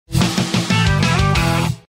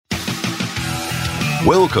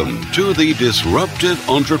Welcome to the Disruptive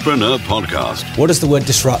Entrepreneur Podcast. What does the word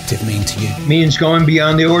disruptive mean to you? It means going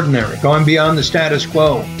beyond the ordinary, going beyond the status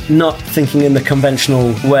quo. Not thinking in the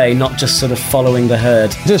conventional way, not just sort of following the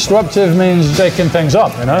herd. Disruptive means shaking things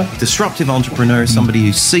up, you know? Disruptive entrepreneur is somebody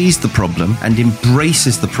who sees the problem and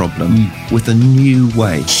embraces the problem with a new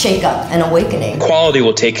way. Shake up and awakening. Quality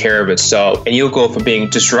will take care of itself, and you'll go from being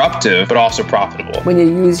disruptive but also profitable. When you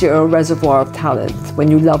use your reservoir of talent, when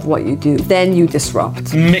you love what you do, then you disrupt.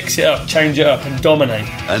 Mix it up, change it up, and dominate.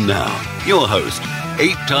 And now, your host,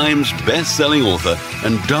 8 times best-selling author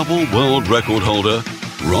and double world record holder,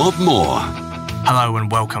 Rob Moore. Hello and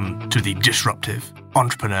welcome to the Disruptive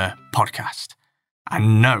Entrepreneur Podcast.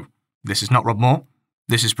 And no, this is not Rob Moore.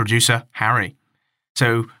 This is producer Harry.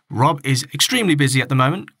 So Rob is extremely busy at the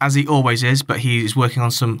moment, as he always is, but he is working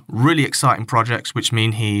on some really exciting projects, which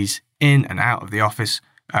mean he's in and out of the office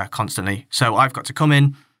constantly. So I've got to come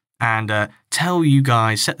in and tell you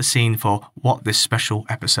guys, set the scene for what this special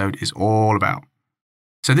episode is all about.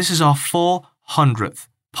 So this is our 400th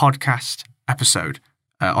podcast episode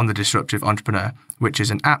on the Disruptive Entrepreneur, which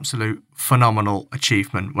is an absolute phenomenal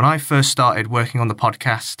achievement. When I first started working on the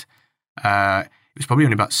podcast, it was probably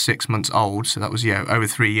only about 6 months old, so that was over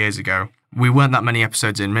 3 years ago. We weren't that many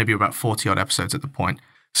episodes in, maybe about 40-odd episodes at the point.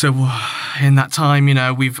 So in that time,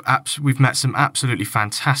 we've met some absolutely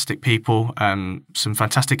fantastic people, some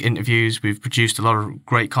fantastic interviews. We've produced a lot of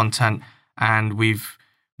great content, and we've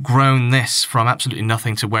grown this from absolutely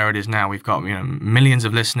nothing to where it is now. We've got millions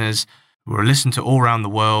of listeners. We're listened to all around the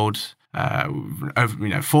world.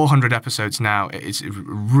 Over 400 episodes now. It's a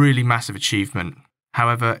really massive achievement.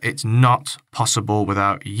 However, it's not possible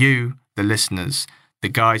without you, the listeners, the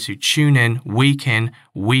guys who tune in, week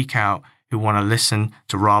out, who want to listen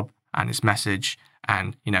to Rob and his message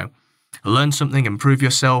and, learn something, improve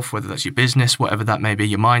yourself, whether that's your business, whatever that may be,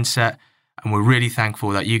 your mindset. And we're really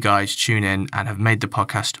thankful that you guys tune in and have made the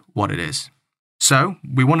podcast what it is. So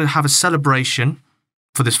we wanted to have a celebration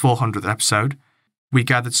for this 400th episode. We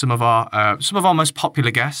gathered some of our most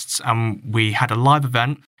popular guests, and we had a live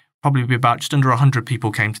event. Probably about just under 100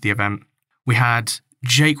 people came to the event. We had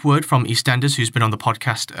Jake Wood from EastEnders, who's been on the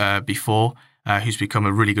podcast before, who's become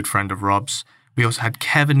a really good friend of Rob's. We also had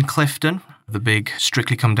Kevin Clifton, the big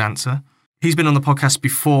Strictly Come dancer. He's been on the podcast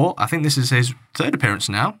before. I think this is his 3rd appearance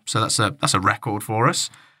now, so that's a record for us.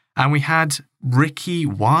 And we had Ricky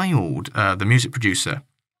Wilde, the music producer.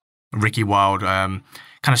 Ricky Wilde kind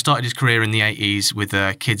of started his career in the 80s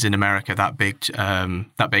with Kids in America, that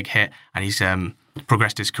big hit, and he's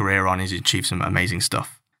progressed his career on. He's achieved some amazing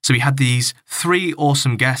stuff. So we had these 3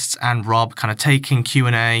 awesome guests and Rob kind of taking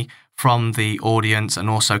Q&A from the audience, and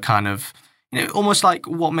also kind of, almost like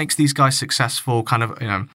what makes these guys successful, kind of,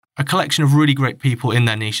 a collection of really great people in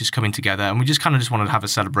their niches coming together. And we just wanted to have a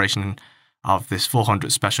celebration of this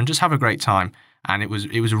 400th special and just have a great time. And it was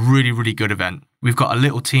a really, really good event. We've got a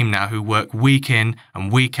little team now who work week in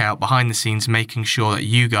and week out behind the scenes, making sure that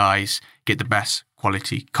you guys get the best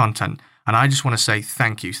quality content. And I just want to say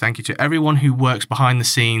thank you. Thank you to everyone who works behind the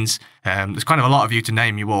scenes. There's kind of a lot of you to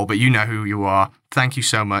name you all, but you know who you are. Thank you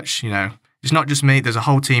so much. It's not just me. There's a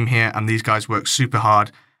whole team here, and these guys work super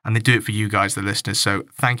hard, and they do it for you guys, the listeners. So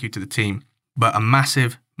thank you to the team. But a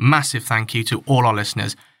massive, massive thank you to all our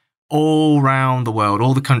listeners all around the world,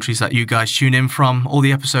 all the countries that you guys tune in from, all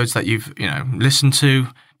the episodes that you've, listened to,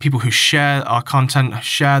 people who share our content,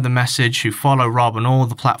 share the message, who follow Rob on all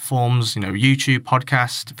the platforms, YouTube,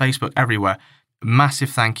 podcast, Facebook, everywhere. Massive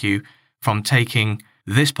thank you from taking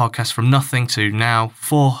this podcast from nothing to now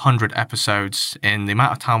 400 episodes in the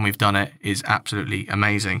amount of time we've done it is absolutely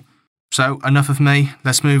amazing. So enough of me.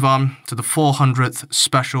 Let's move on to the 400th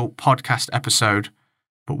special podcast episode.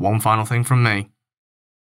 But one final thing from me.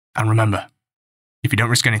 And remember, if you don't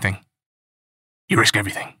risk anything, you risk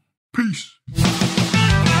everything. Peace. Good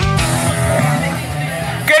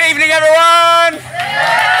evening, everyone.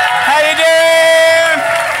 How you doing?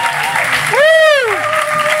 Woo!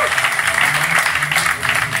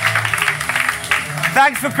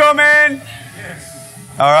 Thanks for coming.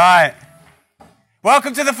 All right.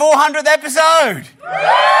 Welcome to the 400th episode.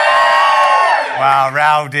 Wow,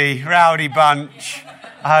 rowdy bunch.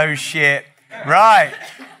 Oh, shit. Right.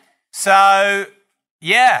 So,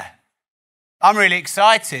 I'm really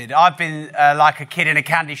excited. I've been like a kid in a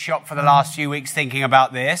candy shop for the last few weeks thinking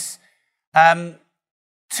about this. 2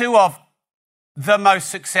 of the most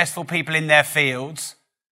successful people in their fields,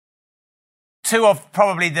 2 of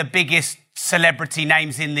probably the biggest celebrity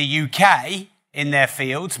names in the UK in their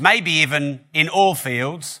fields, maybe even in all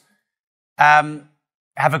fields, have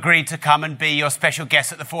agreed to come and be your special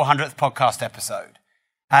guest at the 400th podcast episode.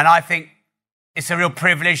 And I think it's a real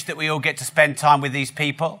privilege that we all get to spend time with these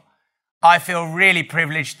people. I feel really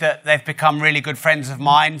privileged that they've become really good friends of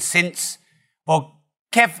mine since, well,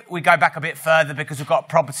 Kev, we go back a bit further because we've got a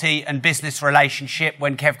property and business relationship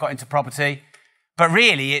when Kev got into property. But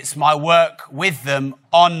really, it's my work with them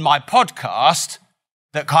on my podcast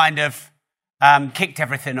that kind of kicked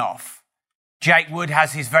everything off. Jake Wood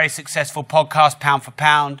has his very successful podcast, Pound for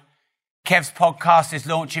Pound. Kev's podcast is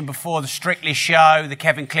launching before the Strictly show, the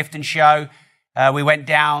Kevin Clifton show. We went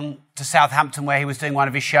down to Southampton where he was doing one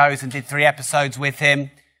of his shows and did 3 episodes with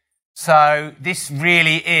him. So this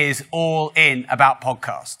really is all in about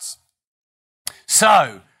podcasts.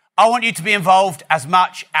 So I want you to be involved as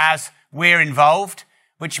much as we're involved,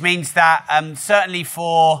 which means that certainly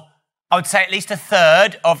for, I would say, at least a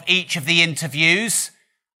third of each of the interviews,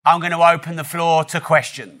 I'm going to open the floor to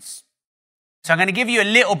questions. So I'm going to give you a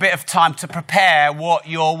little bit of time to prepare what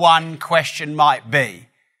your one question might be.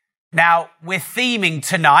 Now, we're theming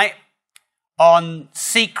tonight on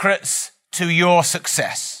secrets to your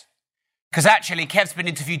success. Because actually, Kev's been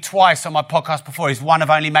interviewed twice on my podcast before. He's one of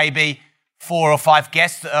only maybe 4 or 5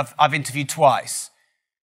 guests that I've interviewed twice.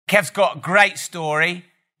 Kev's got a great story.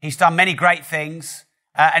 He's done many great things.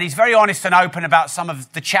 And he's very honest and open about some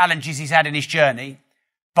of the challenges he's had in his journey.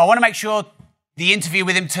 But I want to make sure the interview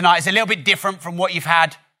with him tonight is a little bit different from what you've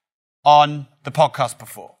had on the podcast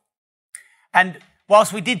before. And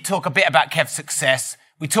whilst we did talk a bit about Kev's success,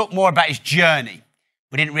 we talked more about his journey.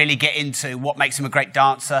 We didn't really get into what makes him a great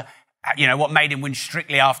dancer, you know, what made him win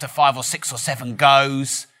Strictly after 5 or 6 or 7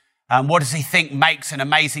 goes, what does he think makes an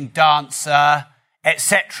amazing dancer,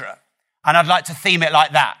 etc. And I'd like to theme it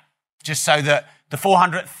like that, just so that the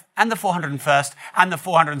 400th and the 401st and the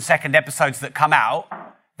 402nd episodes that come out,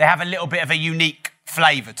 they have a little bit of a unique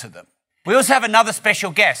flavour to them. We also have another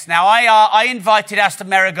special guest. Now, I invited Aston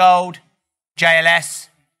Marigold, JLS,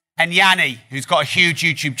 and Yanni, who's got a huge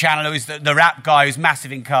YouTube channel, who's the rap guy who's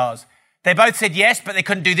massive in cars. They both said yes, but they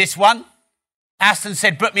couldn't do this one. Aston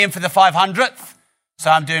said, book me in for the 500th.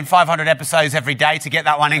 So I'm doing 500 episodes every day to get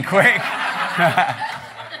that one in quick.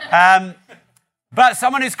 But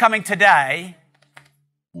someone who's coming today,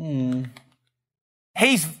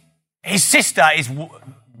 his sister is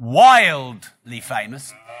wildly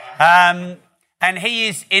famous. And he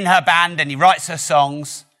is in her band and he writes her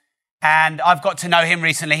songs. And I've got to know him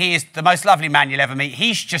recently. He is the most lovely man you'll ever meet.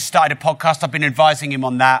 He's just started a podcast. I've been advising him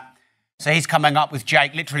on that. So he's coming up with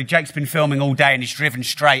Jake. Literally, Jake's been filming all day and he's driven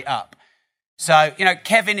straight up. So, you know,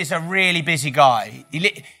 Kevin is a really busy guy.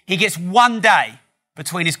 He gets 1 day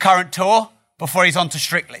between his current tour before he's on to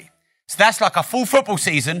Strictly. So that's like a full football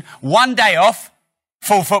season, 1 day off,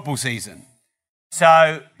 full football season.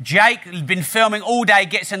 So Jake has been filming all day,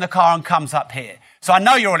 gets in the car and comes up here. So I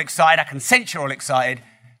know you're all excited. I can sense you're all excited.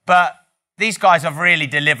 But these guys have really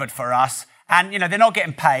delivered for us. And, you know, they're not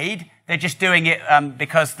getting paid. They're just doing it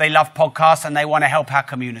because they love podcasts and they want to help our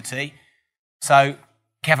community. So,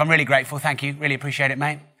 Kev, I'm really grateful. Thank you. Really appreciate it,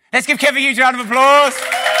 mate. Let's give Kev a huge round of applause.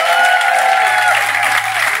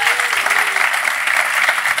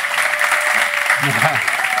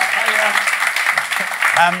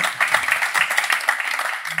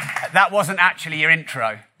 That wasn't actually your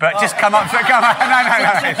intro, but just come up. Come up.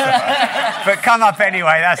 No. But come up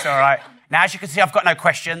anyway. That's all right. Now, as you can see, I've got no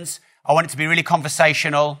questions. I want it to be really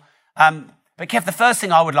conversational. But Kev, the first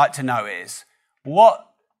thing I would like to know is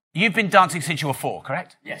you've been dancing since you were 4,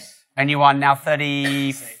 correct? Yes. And you are now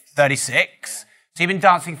 36. So you've been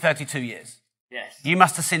dancing 32 years. Yes. You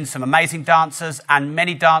must have seen some amazing dancers and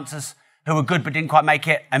many dancers who were good but didn't quite make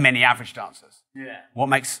it, and many average dancers. Yeah. What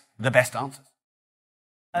makes the best dancers?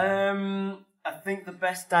 I think the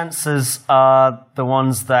best dancers are the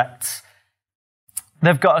ones that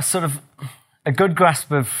they've got a sort of a good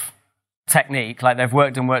grasp of technique, like they've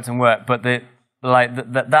worked, but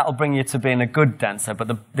that'll bring you to being a good dancer. But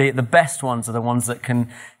the best ones are the ones that can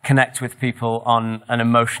connect with people on an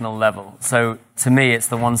emotional level. So to me, it's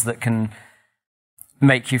the ones that can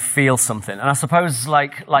make you feel something. And I suppose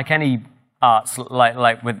like any arts,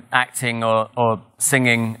 like with acting or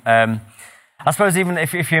singing, I suppose even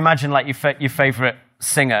if you imagine like your favourite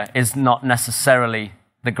singer is not necessarily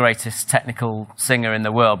the greatest technical singer in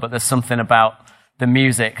the world, but there's something about the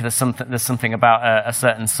music, there's something about a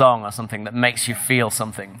certain song or something that makes you feel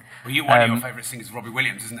something. Well, one of your favourite singers is Robbie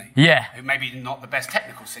Williams, isn't he? Yeah. Who maybe not the best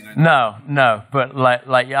technical singer. No, but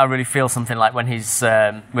like I really feel something like when he's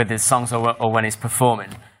with his songs or when he's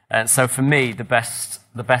performing. And so for me, the best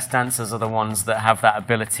dancers are the ones that have that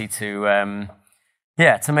ability to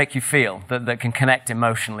make you feel, that can connect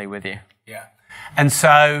emotionally with you. Yeah. And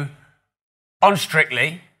so on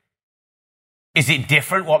Strictly, Is it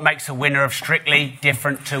different? What makes a winner of Strictly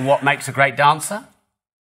different to what makes a great dancer?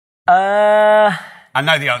 I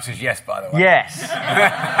know the answer is yes, by the way. Yes.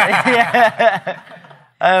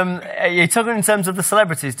 Are you talking in terms of the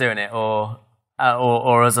celebrities doing it, or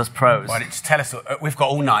us as pros? Why don't you tell us? We've got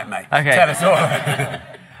all night, mate. Okay. Tell us all.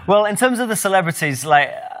 Well, in terms of the celebrities, like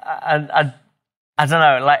I don't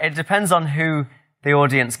know. Like it depends on who the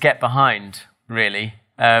audience get behind, really,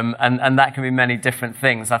 and that can be many different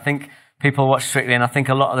things. I think people watch Strictly, and I think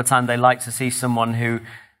a lot of the time they like to see someone who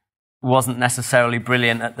wasn't necessarily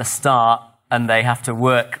brilliant at the start, and they have to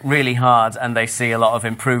work really hard, and they see a lot of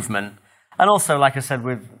improvement. And also, like I said,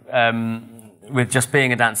 with just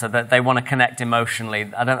being a dancer, that they want to connect emotionally.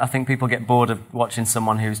 I think people get bored of watching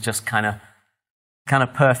someone who's just kind of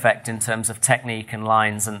perfect in terms of technique and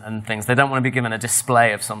lines and things. They don't want to be given a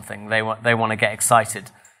display of something. They want to get excited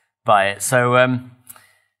by it. So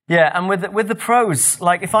yeah, and with the pros,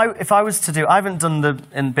 like if I was to do, I haven't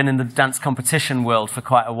been in the dance competition world for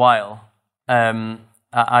quite a while.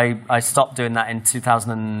 I stopped doing that in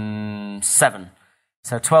 2007.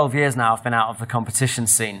 So 12 years now I've been out of the competition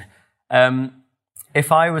scene.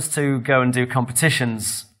 If I was to go and do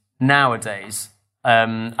competitions nowadays,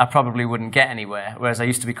 I probably wouldn't get anywhere, whereas I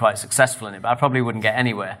used to be quite successful in it, but I probably wouldn't get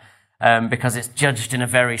anywhere because it's judged in a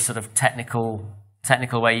very sort of technical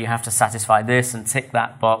way. You have to satisfy this and tick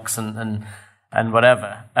that box and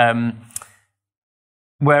whatever.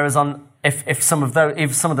 Whereas if some of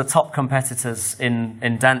the top competitors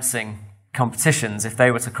in dancing competitions, if they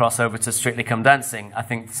were to cross over to Strictly Come Dancing, I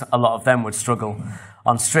think a lot of them would struggle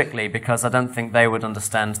on Strictly, because I don't think they would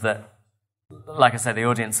understand that. Like I said, the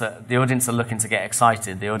audience are looking to get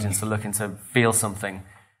excited. The audience are looking to feel something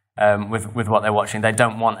with what they're watching. They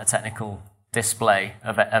don't want a technical display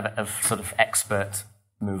of sort of expert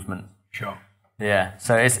movement. Sure. Yeah.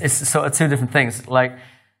 So it's sort of two different things. Like,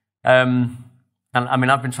 and I mean,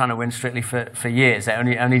 I've been trying to win Strictly for years. It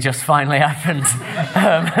only just finally happened.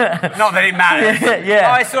 Not that it matters.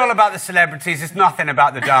 Yeah. Oh, it's all about the celebrities. It's nothing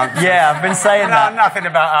about the dancers. Yeah, I've been saying that. Nothing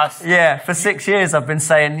about us. Yeah, for 6 years I've been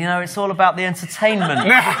saying, it's all about the entertainment,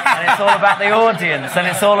 and it's all about the audience, and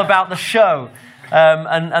it's all about the show,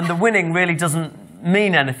 and the winning really doesn't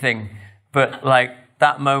mean anything. But like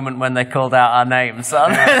that moment when they called out our names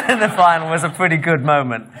in the final was a pretty good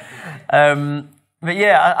moment. But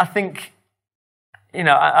yeah, I think.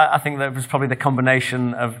 I think that was probably the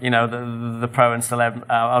combination of, the pro and celeb.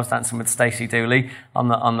 I was dancing with Stacey Dooley on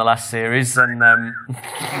the last series, and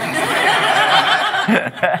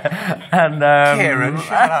Kieran,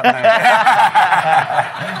 shut up, mate.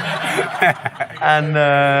 And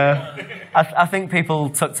I think people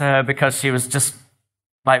took to her because she was just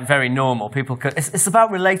like very normal. People could. It's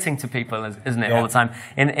about relating to people, isn't it? Yeah. All the time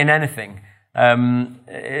in anything.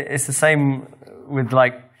 It's the same with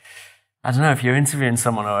like. I don't know if you're interviewing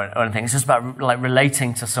someone or anything. It's just about like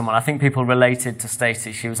relating to someone. I think people related to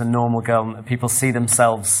Stacey. She was a normal girl, and people see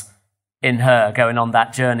themselves in her going on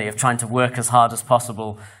that journey of trying to work as hard as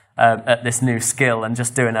possible at this new skill and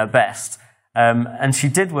just doing her best. And she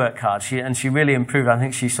did work hard. She really improved. I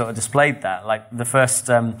think she sort of displayed that. Like the first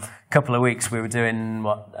couple of weeks, we were doing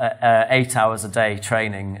 8 hours a day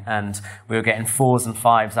training, and we were getting 4s and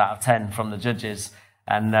 5s out of 10 from the judges,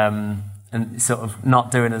 and sort of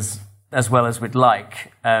not doing as well as we'd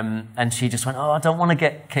like, and she just went, I don't want to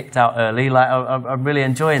get kicked out early. Like I'm really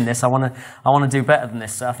enjoying this. I want to do better than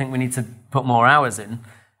this. So I think we need to put more hours in,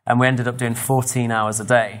 and we ended up doing 14 hours a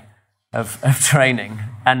day of training,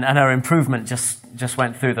 and her improvement just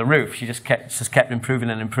went through the roof. She just kept improving,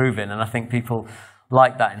 and I think people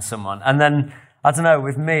like that in someone. And then I don't know,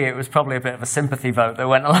 with me it was probably a bit of a sympathy vote that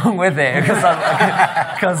went along with it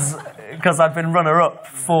because I'd been runner up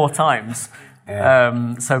 4 times.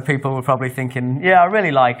 Yeah. So people were probably thinking, I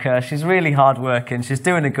really like her. She's really hard working. She's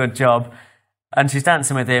doing a good job, and she's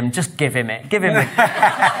dancing with him. Just give him it. Give him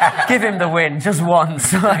the win just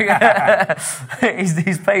once.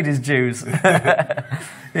 He's paid his dues.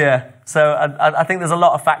 Yeah. So I think there's a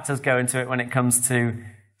lot of factors go into it when it comes to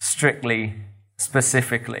Strictly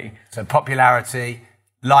specifically. So popularity,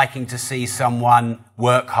 liking to see someone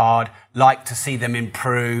work hard, like to see them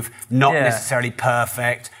improve, not necessarily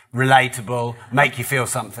perfect. Relatable, make you feel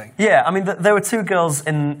something. Yeah, I mean, there were 2 girls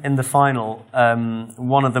in the final,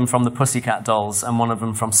 one of them from the Pussycat Dolls and one of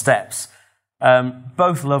them from Steps.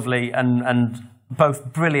 Both lovely and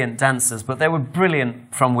both brilliant dancers, but they were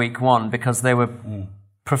brilliant from week 1 because they were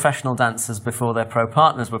professional dancers before their pro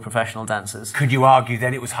partners were professional dancers. Could you argue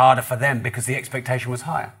then it was harder for them because the expectation was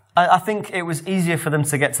higher? I think it was easier for them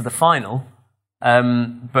to get to the final.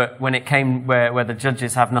 But when it came where the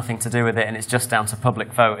judges have nothing to do with it and it's just down to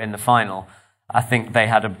public vote in the final, I think they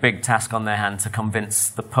had a big task on their hand to convince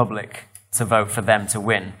the public to vote for them to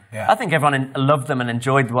win. Yeah. I think everyone loved them and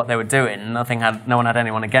enjoyed what they were doing. No one had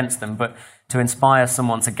anyone against them, but to inspire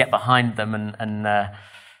someone to get behind them and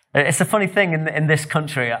it's a funny thing in this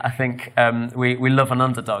country. I think we love an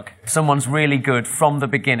underdog. If someone's really good from the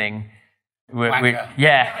beginning, we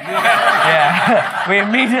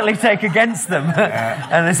immediately take against them.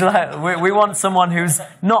 And it's like we want someone who's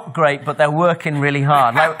not great, but they're working really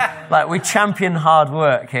hard. Like we champion hard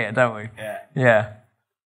work here, don't we? Yeah.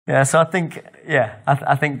 So I think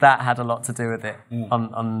I think that had a lot to do with it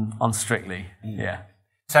on Strictly. Yeah.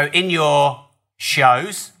 So in your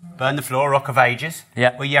shows, Burn the Floor, Rock of Ages,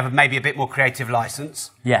 where you have maybe a bit more creative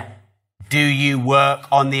license. Yeah. Do you work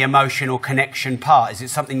on the emotional connection part? Is it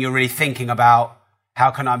something you're really thinking about? How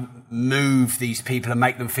can I move these people and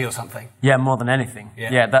make them feel something? Yeah, more than anything.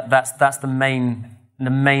 Yeah, that's the main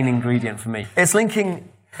ingredient for me. It's linking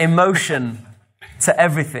emotion to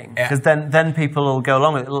everything, because then people will go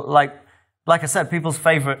along with it. Like I said, people's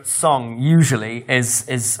favourite song usually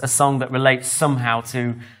is a song that relates somehow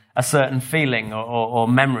to a certain feeling or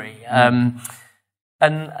memory.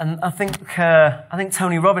 And I think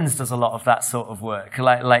Tony Robbins does a lot of that sort of work.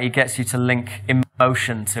 Like he gets you to link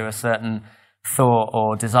emotion to a certain thought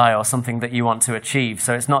or desire or something that you want to achieve.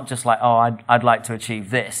 So it's not just like, oh, I'd like to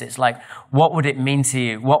achieve this. It's like, what would it mean to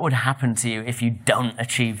you? What would happen to you if you don't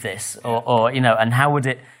achieve this? Or and how would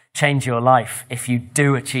it change your life if you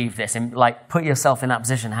do achieve this? And like, put yourself in that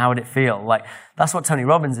position. How would it feel? Like, that's what Tony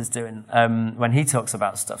Robbins is doing when he talks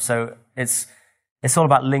about stuff. So it's all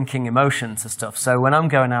about linking emotion to stuff. So when I'm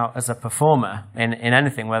going out as a performer in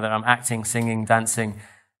anything, whether I'm acting, singing, dancing,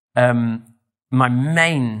 my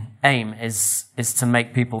main aim is to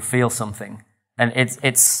make people feel something. And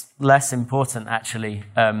it's less important, actually,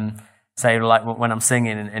 say, like when I'm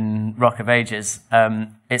singing in Rock of Ages,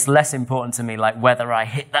 it's less important to me, like, whether I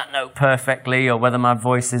hit that note perfectly or whether my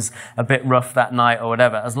voice is a bit rough that night or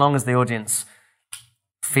whatever. As long as the audience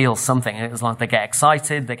feel something, as long as they get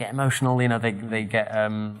excited, they get emotional, they get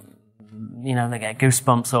they get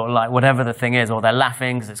goosebumps or like whatever the thing is, or they're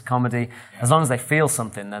laughing because it's comedy. As long as they feel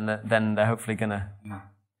something, then they're hopefully gonna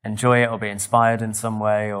enjoy it or be inspired in some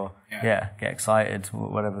way, or get excited,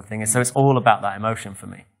 whatever the thing is. So it's all about that emotion for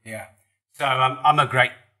me. Yeah. So I'm a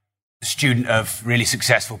great student of really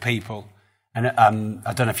successful people, and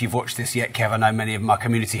I don't know if you've watched this yet, Kev. I know many of my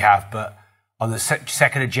community have, but on the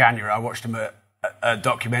 2nd of January, I watched a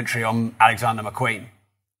documentary on Alexander McQueen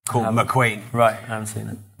called McQueen. Right, I haven't seen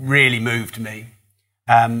it. Really moved me.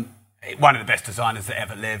 One of the best designers that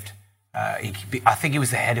ever lived. I think he was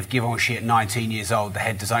the head of Givenchy at 19 years old, the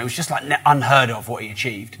head designer. It was just like unheard of what he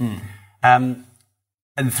achieved.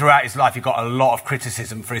 And throughout his life, he got a lot of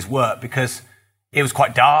criticism for his work because it was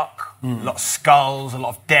quite dark, a lot of skulls, a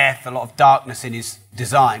lot of death, a lot of darkness in his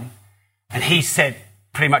design. And he said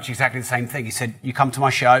pretty much exactly the same thing. He said, you come to my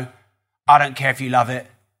show, I don't care if you love it.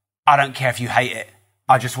 I don't care if you hate it.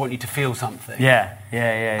 I just want you to feel something. Yeah.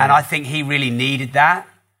 And I think he really needed that.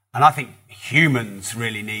 And I think humans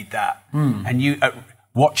really need that. And you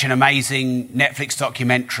watch an amazing Netflix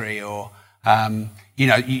documentary, or,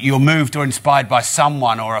 you're moved or inspired by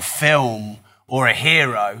someone or a film or a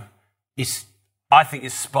hero. I think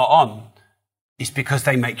it's spot on. It's because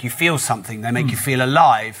they make you feel something. They make you feel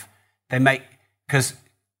alive. Because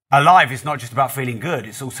alive is not just about feeling good,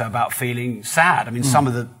 it's also about feeling sad. I mean, some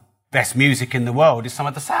of the best music in the world is some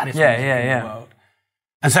of the saddest music in the world.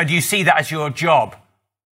 And so do you see that as your job,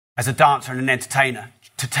 as a dancer and an entertainer,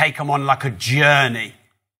 to take them on like a journey?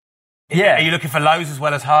 Yeah. Are you looking for lows as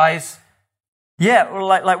well as highs? Yeah, well,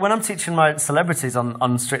 like when I'm teaching my celebrities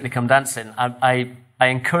on Strictly Come Dancing, I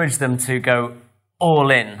encourage them to go all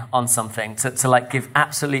in on something, to like give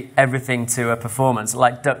absolutely everything to a performance.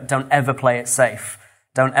 Like, don't ever play it safe.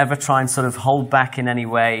 Don't ever try and sort of hold back in any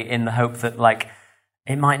way in the hope that, like,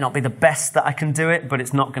 it might not be the best that I can do it, but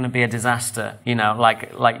it's not going to be a disaster.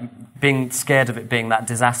 Like being scared of it being that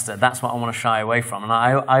disaster, that's what I want to shy away from. And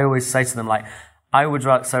I always say to them, like, I would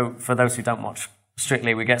rather, so for those who don't watch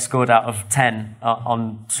Strictly, we get scored out of 10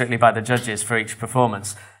 on Strictly by the judges for each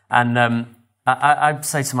performance. And I'd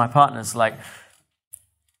say to my partners, like,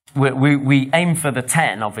 we aim for the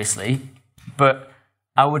 10, obviously, but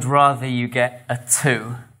I would rather you get a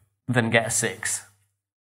 2 than get a 6.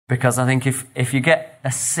 Because I think if you get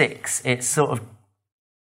a 6, it's sort of,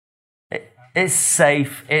 it's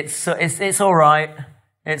safe, it's all right,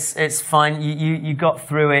 it's fine, you got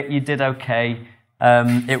through it, you did okay,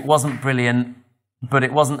 it wasn't brilliant, but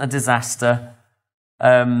it wasn't a disaster.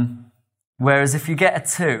 Whereas if you get a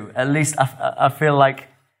 2, at least I feel like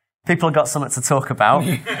people have got something to talk about.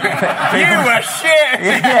 You were shit!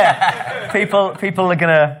 Yeah. people are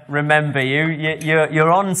going to remember you.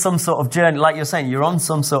 You're on some sort of journey. Like you're saying, you're on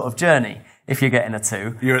some sort of journey if you're getting a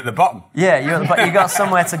 2. You're at the bottom. Yeah, you're at the bottom. You got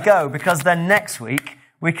somewhere to go, because then next week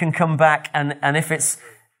we can come back and if it's...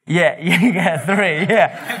 Yeah, you get a 3,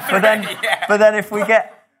 yeah. But then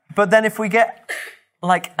if we get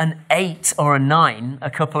like an 8 or a 9 a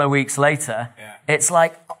couple of weeks later, it's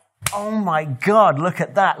like, oh my God, look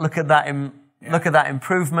at that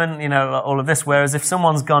improvement, you know, all of this. Whereas if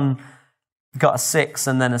someone's got a 6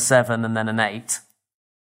 and then a 7 and then an 8,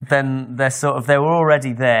 then they were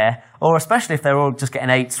already there. Or especially if they're all just getting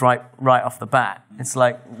 8s right off the bat, it's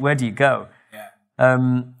like, where do you go? Yeah.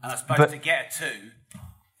 And I suppose to get a 2.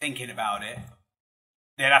 Thinking about it,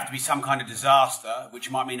 there'd have to be some kind of disaster, which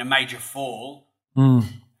might mean a major fall.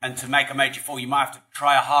 And to make a major fall, you might have to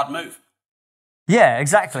try a hard move. Yeah,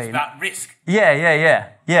 exactly. So it's about risk.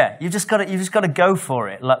 Yeah. You've just got to go for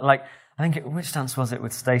it. Like I think which dance was it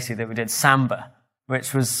with Stacey that we did? Samba,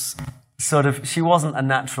 which was sort of, she wasn't a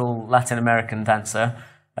natural Latin American dancer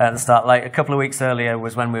at the start. Like a couple of weeks earlier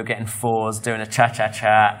was when we were getting 4s, doing a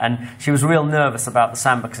cha-cha-cha, and she was real nervous about the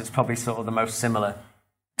Samba because it's probably sort of the most similar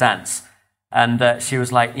dance. And she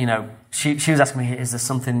was like, you know, she was asking me, is there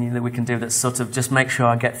something that we can do that sort of just make sure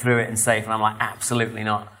I get through it and safe? And I'm like, absolutely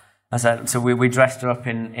not. I said, so we dressed her up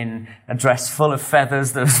in a dress full of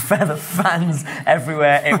feathers. There was feather fans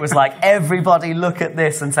everywhere. It was like, everybody look at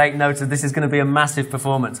this and take note of this. Is going to be a massive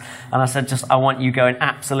performance. And I said, I want you going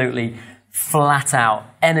absolutely flat out.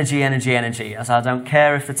 Energy. I said, I don't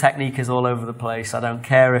care if the technique is all over the place. I don't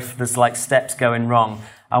care if there's like steps going wrong.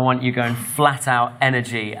 I want you going flat out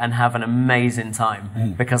energy and have an amazing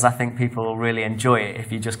time, because I think people will really enjoy it if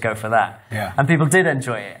you just go for that. Yeah. And people did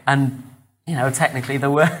enjoy it. And, you know, technically there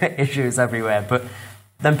were issues everywhere, but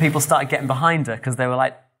then people started getting behind her because they were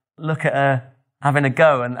like, look at her having a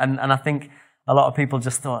go. And I think a lot of people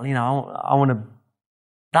just thought, you know, I want to...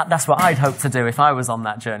 That's what I'd hope to do if I was on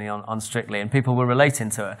that journey on Strictly, and people were relating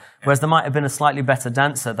to her. Whereas there might have been a slightly better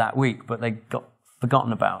dancer that week, but they got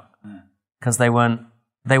forgotten about because they weren't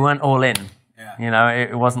all in. Yeah. You know,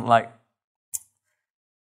 it wasn't like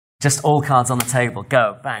just all cards on the table,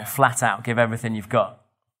 go, bang, flat out, give everything you've got.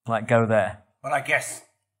 Like, go there. Well, I guess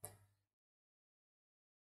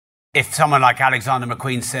if someone like Alexander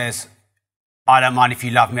McQueen says, I don't mind if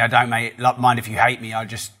you love me, I don't mind if you hate me, I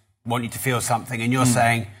just want you to feel something, and you're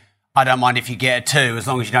saying, I don't mind if you get a 2 as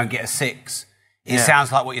long as you don't get a 6. It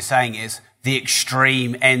sounds like what you're saying is the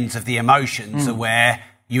extreme ends of the emotions are where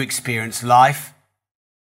you experience life,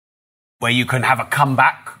 where you can have a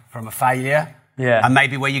comeback from a failure, and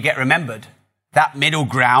maybe where you get remembered. That middle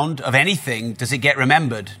ground of anything, does it get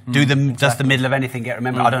remembered? Does the middle of anything get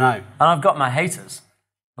remembered? I don't know. And I've got my haters.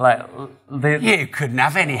 Like, you couldn't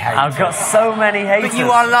have any haters. I've got so many haters. But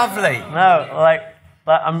you are lovely. No, like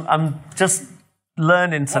I'm just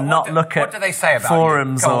learning to not look at what do they say about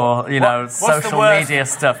forums or, you know, social media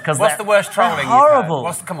stuff. What's the worst trolling horrible.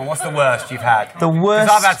 You've had? Come on, what's the worst you've had? The worst...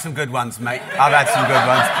 Because I've had some good ones, mate. I've had some good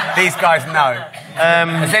ones. These guys know.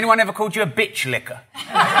 Has anyone ever called you a bitch licker?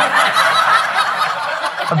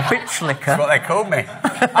 A bitch licker? That's what they called me.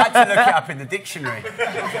 I had to look it up in the dictionary.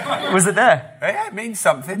 Was it there? Yeah, it means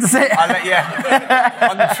something. Does it? I'll let you...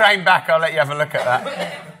 On the train back, I'll let you have a look at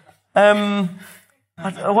that.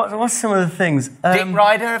 What's some of the things? Dick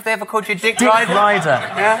Rider? Have they ever called you Dick Rider? Dick Rider.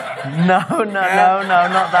 Yeah? No,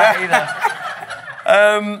 not that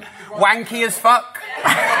either. Wanky as fuck?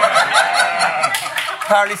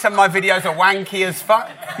 Apparently some of my videos are wanky as fuck.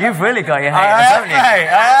 You've really got your haters, haven't you? I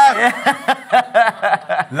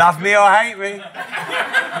have. Love me or hate me.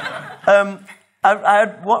 I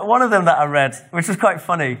had one of them that I read, which was quite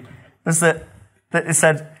funny, was that it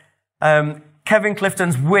said, Kevin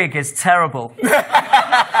Clifton's wig is terrible.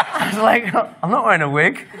 I was like, I'm not wearing a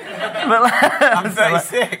wig. But I'm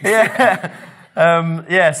 36.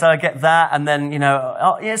 So I get that, and then, you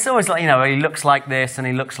know, it's always like, you know, he looks like this and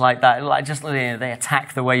he looks like that. Like, just, you know, they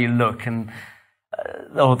attack the way you look and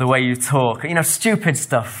or the way you talk. You know, stupid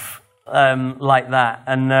stuff like that.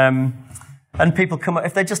 And people come up,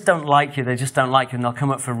 if they just don't like you, they just don't like you, and they'll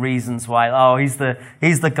come up for reasons why. Oh, he's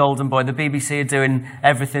the golden boy. The BBC are doing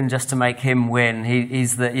everything just to make him win.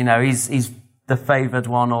 He's the favoured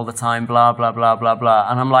one all the time. Blah blah blah blah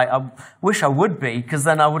blah. And I'm like, I wish I would be, because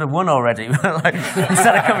then I would have won already. Like,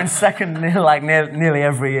 instead of coming second, like nearly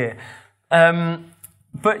every year.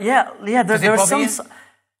 But yeah. There are some.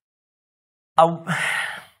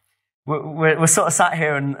 We're sort of sat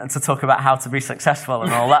here and to talk about how to be successful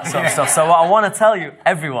and all that sort of stuff. So what I want to tell you,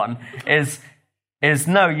 everyone, is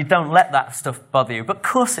no, you don't let that stuff bother you. But of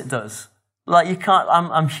course it does. Like, you can't.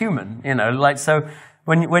 I'm human, you know. Like, so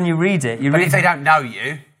when you read it, But if they don't know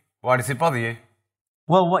you, Why does it bother you?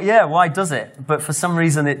 Well, why does it? But for some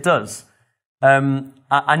reason it does.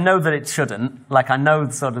 I know that it shouldn't. Like, I know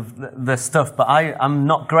sort of the stuff, but I'm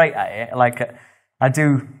not great at it. Like, I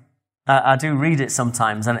do read it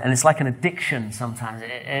sometimes, and it's like an addiction sometimes.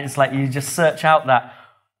 It's like you just search out that.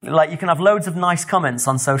 Like, you can have loads of nice comments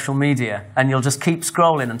on social media, and you'll just keep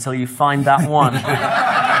scrolling until you find that one.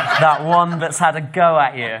 That one that's had a go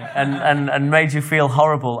at you and made you feel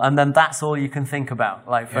horrible, and then that's all you can think about,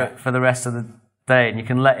 like, for the rest of the day, and you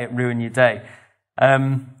can let it ruin your day. I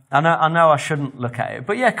know I shouldn't look at it,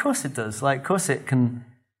 but yeah, of course it does. Like, of course it can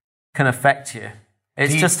affect you.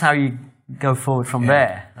 It's just how you go forward from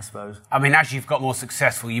there, I suppose. I mean, as you've got more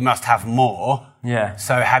successful, you must have more. Yeah.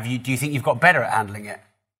 So do you think you've got better at handling it?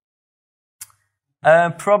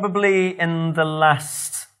 Probably in the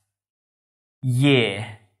last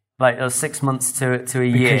year, like 6 months to a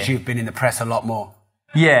year. Because you've been in the press a lot more.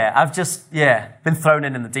 Yeah, I've just been thrown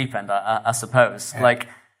in the deep end, I suppose. Yeah. Like,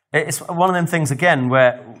 it's one of them things again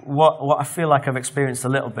where what I feel like I've experienced a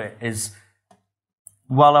little bit is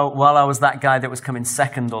while I was that guy that was coming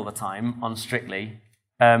second all the time on Strictly,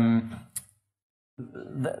 I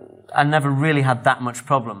never really had that much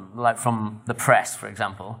problem, like from the press, for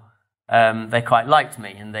example. They quite liked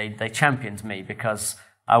me and they championed me because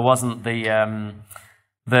I wasn't the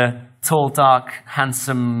tall, dark,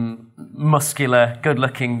 handsome, muscular,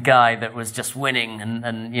 good-looking guy that was just winning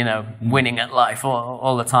and winning at life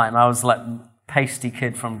all the time. I was like pasty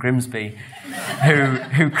kid from Grimsby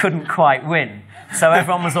who couldn't quite win. So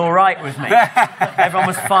everyone was all right with me. Everyone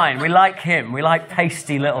was fine. We like him. We like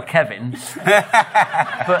pasty little Kevin.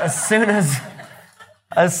 But as soon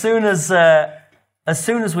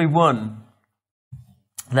as we won,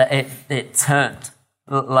 that it turned.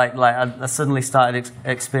 Like I suddenly started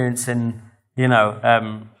experiencing,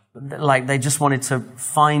 like they just wanted to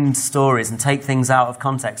find stories and take things out of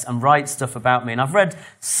context and write stuff about me. And I've read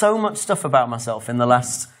so much stuff about myself in the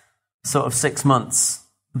last sort of 6 months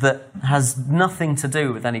that has nothing to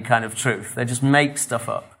do with any kind of truth. They just make stuff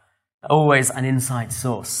up. Always an inside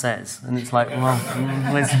source says. And it's like, well,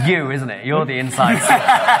 it's you, isn't it? You're the inside source.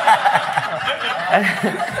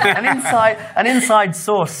 An inside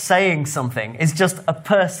source saying something is just a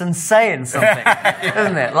person saying something,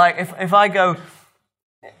 isn't it? Like, if I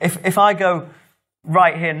go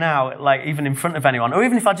right here now, like even in front of anyone, or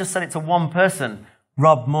even if I just said it to one person,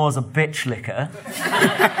 Rob Moore's a bitch licker,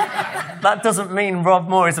 that doesn't mean Rob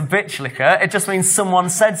Moore is a bitch licker. It just means someone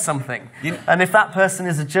said something. And if that person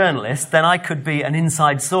is a journalist, then I could be an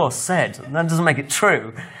inside source said. That doesn't make it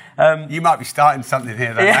true. You might be starting something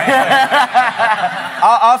here, though, mate.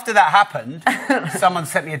 After that happened, someone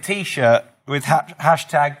sent me a T-shirt with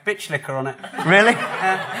hashtag bitch licker on it. Really?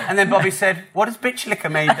 And then Bobby said, "What does bitch licker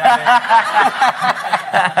mean, Daddy?"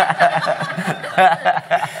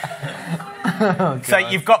 Oh, so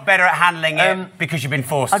you've got better at handling it because you've been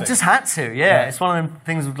forced to? I've just had to, yeah. It's one of them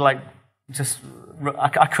things of like,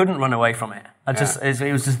 I couldn't run away from it.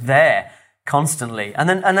 It was just there constantly. And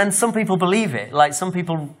then some people believe it. Like, some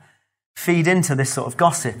people feed into this sort of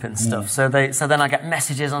gossip and stuff. So then I get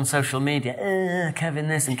messages on social media, Kevin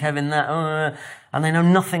this and Kevin that, and they know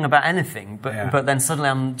nothing about anything. But then suddenly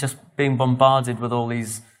I'm just being bombarded with all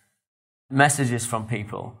these messages from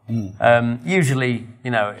people. Usually,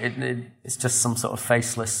 it's just some sort of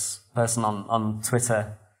faceless person on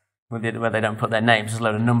Twitter where they don't put their names, just a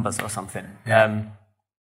load of numbers or something. And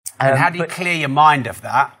how do you clear your mind of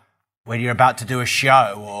that when you're about to do a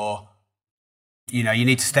show or, you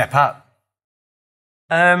need to step up?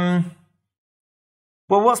 Well,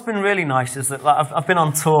 what's been really nice is that I've been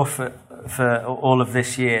on tour for all of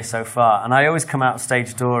this year so far, and I always come out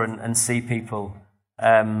stage door and see people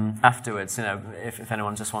afterwards, if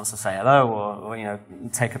anyone just wants to say hello or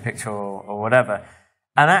take a picture or whatever.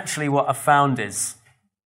 And actually what I've found is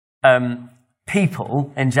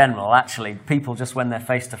people in general, people just when they're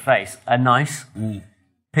face to face are nice.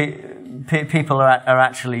 People are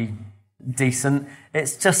actually decent.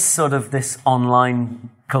 It's just sort of this online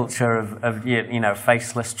culture of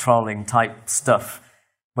faceless trolling type stuff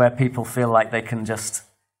where people feel like they can just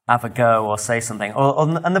have a go or say something.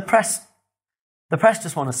 And the press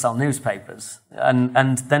just want to sell newspapers,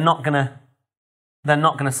 and they're not gonna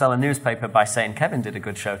sell a newspaper by saying Kevin did a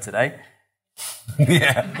good show today.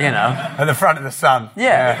 Yeah. At the front of the Sun.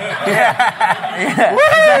 Yeah.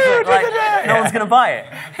 Exactly. Like, no one's going to buy it.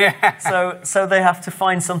 Yeah. So they have to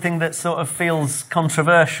find something that sort of feels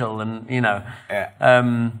controversial, and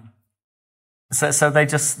So they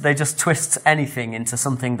just twist anything into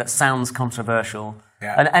something that sounds controversial,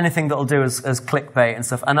 and anything that'll do as clickbait and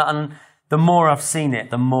stuff. And the more I've seen it,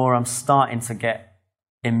 the more I'm starting to get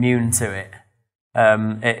immune to it.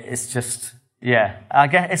 It's just, I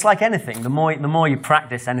guess it's like anything. The more you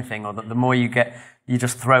practice anything, or the more you're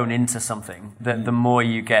just thrown into something, the more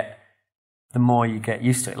you get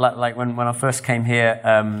used to it. Like when I first came here,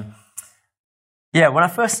 when I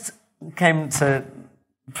first came to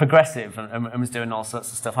Progressive and was doing all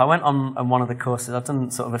sorts of stuff, I went on one of the courses. I've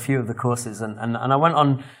done sort of a few of the courses, and I went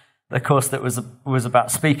on the course that was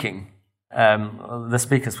about speaking. The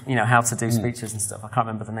speakers, how to do speeches and stuff. I can't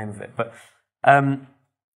remember the name of it, but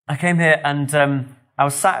I came here and I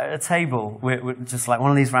was sat at a table, with just like one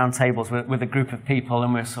of these round tables with a group of people,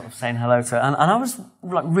 and we were sort of saying hello to, and I was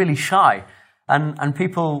like really shy, and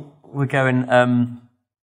people were going,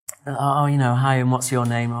 hi, and what's your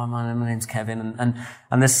name? Oh, my name's Kevin, and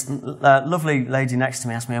this lovely lady next to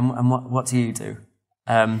me asked me, and what do you do?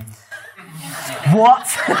 What?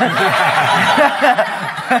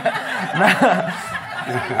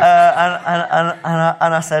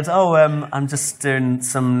 And I said, I'm just doing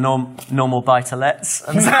some normal buy-to-lets.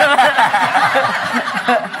 All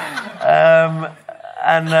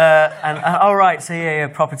right, so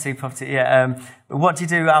property. What do you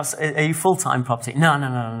do? Are you full-time property?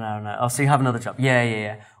 No. Oh, so you have another job?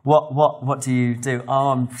 Yeah. What do you do? Oh,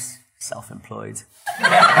 I'm self-employed.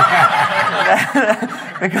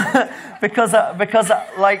 because because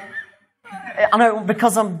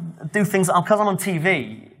I'm on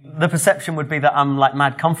TV, the perception would be that I'm like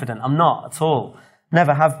mad confident. I'm not at all.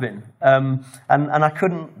 Never have been. And I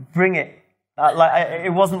couldn't bring it.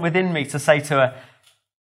 It wasn't within me to say to her,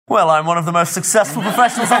 well, I'm one of the most successful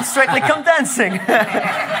professionals on Strictly Come Dancing.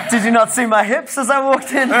 Did you not see my hips as I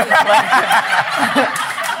walked in?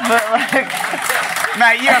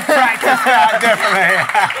 Mate, you have practiced that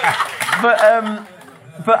differently.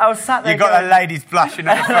 But I was sat there. You got the ladies blushing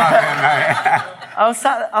at the front, mate. I was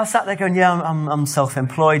sat there going, I'm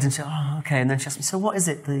self-employed, and she, okay. And then she asked me, so what is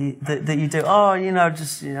it that you do? Oh,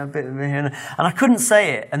 just a bit of here. And I couldn't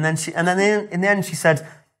say it. And then in the end she said,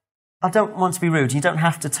 I don't want to be rude. You don't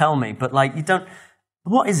have to tell me, but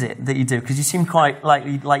what is it that you do? Because you seem quite like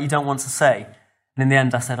you don't want to say. And in the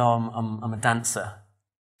end I said, I'm a dancer.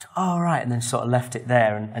 Oh, right. And then she sort of left it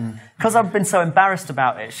there. And because I've been so embarrassed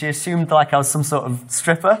about it, she assumed like I was some sort of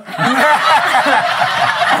stripper. I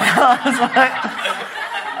was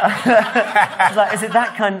like, is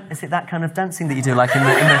it that kind of dancing that you do, like in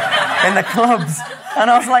the clubs? And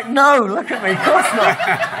I was like, no, look at me, of course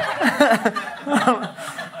not.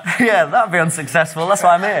 Yeah, that'd be unsuccessful. That's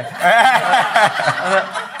why I'm here.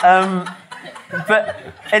 But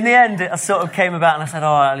in the end, it sort of came about, and I said,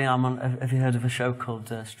 have you heard of a show called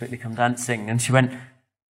Strictly Come Dancing? And she went,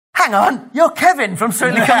 hang on, you're Kevin from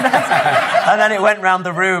Strictly Come Dancing. And then it went round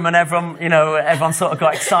the room, and everyone sort of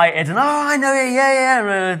got excited, and I know you,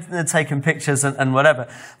 yeah, and taking pictures and whatever.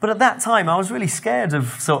 But at that time, I was really scared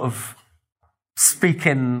of sort of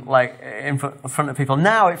speaking like in front of people.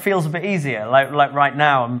 Now it feels a bit easier. Like right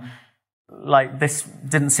now, this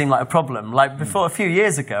didn't seem like a problem. Like before, a few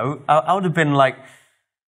years ago, I would have been like,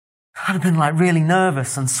 really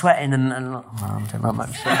nervous and sweating and I'm doing that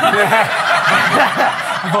much.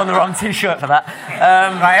 I've worn the wrong T-shirt for that.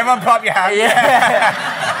 Right, everyone pop your hands. Yeah.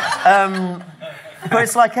 But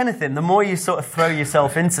it's like anything. The more you sort of throw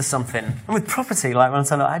yourself into something, and with property, like when I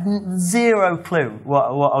said, I had zero clue what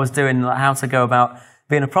I was doing, like how to go about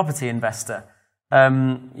being a property investor.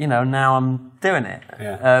 Now I'm doing it.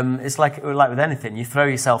 Yeah. It's like with anything, you throw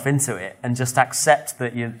yourself into it and just accept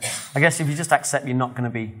that I guess if you just accept you're not going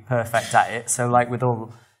to be perfect at it, so like with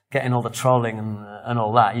getting all the trolling and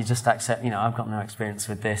all that, you just accept, I've got no experience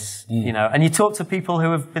with this, and you talk to people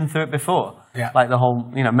who have been through it before, like the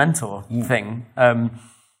whole, mentor thing.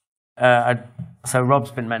 So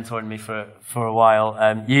Rob's been mentoring me for a while.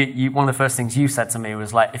 One of the first things you said to me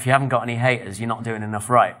was like, if you haven't got any haters, you're not doing enough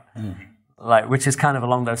right. Like, which is kind of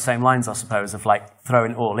along those same lines, I suppose, of like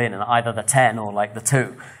throwing it all in, and either the 10 or like the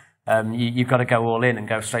 2. You've got to go all in and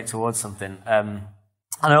go straight towards something.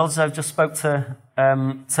 And I also just spoke to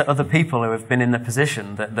other people who have been in the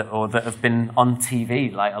position that have been on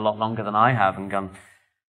TV like a lot longer than I have, and gone,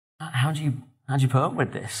 how do you put up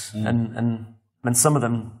with this? And some of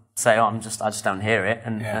them say, I just don't hear it,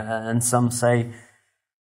 and some say,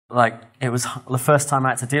 like, it was the first time I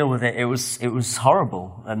had to deal with it. It was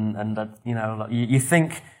horrible, and you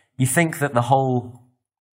think that the whole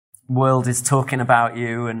world is talking about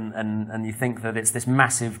you, and you think that it's this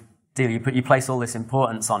massive deal. You place all this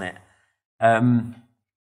importance on it,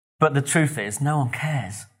 but the truth is, no one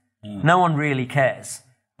cares. No one really cares,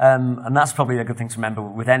 and that's probably a good thing to remember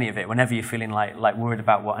with any of it. Whenever you're feeling like worried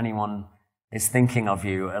about what anyone is thinking of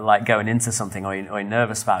you, like going into something, or you're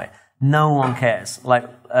nervous about it. No one cares. Like,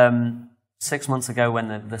 6 months ago when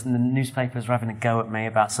the newspapers were having a go at me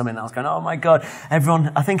about something that I was going, oh my God,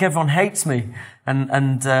 I think everyone hates me.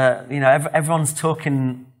 And everyone's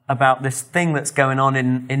talking about this thing that's going on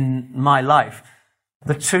in my life.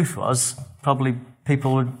 The truth was,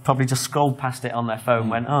 people would probably just scroll past it on their phone,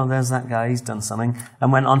 went, oh, there's that guy, he's done something,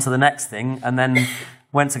 and went on to the next thing, and then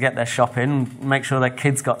went to get their shopping, make sure their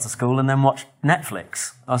kids got to school, and then watched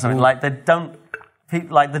Netflix or something. Like,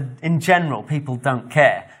 in general, people don't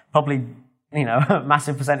care. Probably, a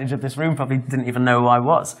massive percentage of this room probably didn't even know who I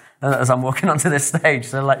was as I'm walking onto this stage.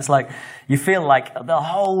 So it's like, you feel like the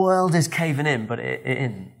whole world is caving in, but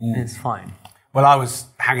it's fine. Well, I was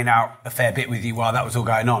hanging out a fair bit with you while that was all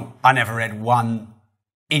going on. I never read 1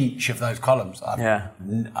 inch of those columns.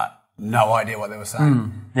 No idea what they were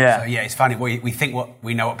saying. So it's funny.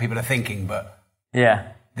 We know what people are thinking, but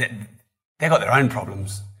they've got their own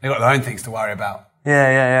problems. They've got their own things to worry about.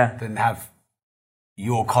 Than have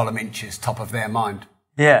your column inches top of their mind.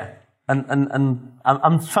 Yeah, and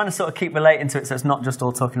I'm trying to sort of keep relating to it, so it's not just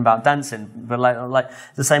all talking about dancing, but like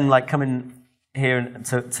the same, like coming here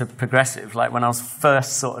to Progressive, like when I was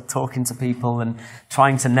first sort of talking to people and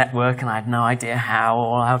trying to network, and I had no idea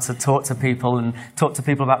how to talk to people and talk to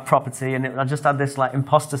people about property, and I just had this like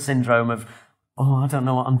imposter syndrome of, I don't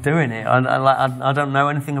know what I'm doing here. I don't know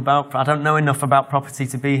anything I don't know enough about property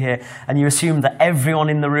to be here. And you assume that everyone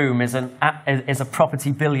in the room is a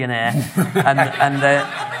property billionaire,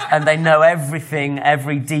 and they know everything,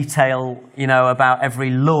 every detail, about every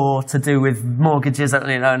law to do with mortgages,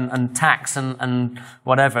 and tax and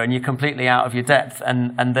whatever. And you're completely out of your depth.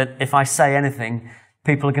 And that if I say anything,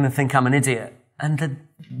 people are going to think I'm an idiot. And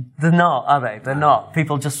they're not, are they? They're not.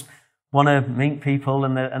 People just want to meet people,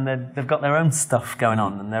 and they've got their own stuff going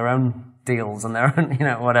on, and their own deals, and their own,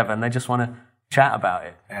 whatever, and they just want to chat about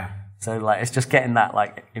it. Yeah. So, like, it's just getting that,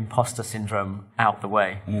 like, imposter syndrome out the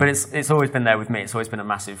way. But it's always been there with me. It's always been a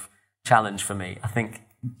massive challenge for me. I think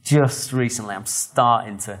just recently I'm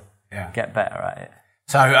starting to get better at it.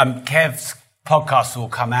 So, Kev's podcast will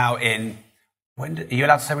come out in... Are you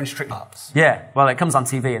allowed to say when Strictly starts? Yeah, well, it comes on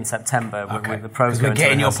TV in September with the pros. We're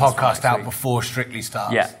getting your podcast out before Strictly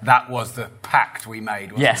starts. Yeah. That was the pact we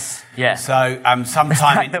made, wasn't it? Yes. So,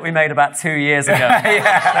 sometime... that we made about 2 years ago.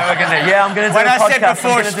 I'm going to do a podcast. When I said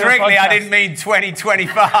before Strictly, I didn't mean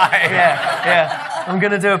 2025. I'm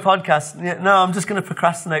going to do a podcast. No, I'm just going to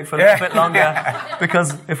procrastinate for a little bit longer,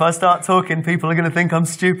 because if I start talking, people are going to think I'm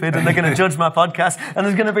stupid, and they're going to judge my podcast, and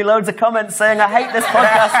there's going to be loads of comments saying, I hate this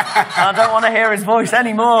podcast, and I don't want to hear his voice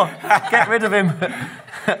anymore. Get rid of him.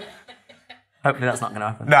 Hopefully that's not going to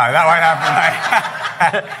happen. No, that won't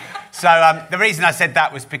happen, mate. So the reason I said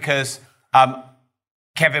that was because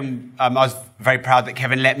Kevin, I was very proud that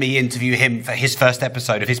Kevin let me interview him for his first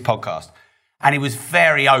episode of his podcast. And he was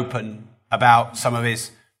very open about some of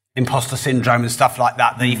his imposter syndrome and stuff like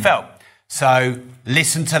that he felt. So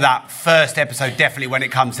listen to that first episode, definitely, when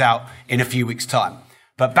it comes out in a few weeks' time.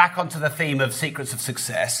 But back onto the theme of secrets of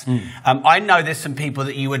success. I know there's some people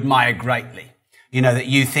that you admire greatly, that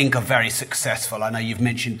you think are very successful. I know you've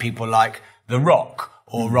mentioned people like The Rock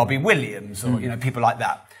or Robbie Williams or, people like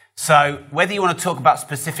that. So whether you want to talk about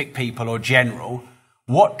specific people or general,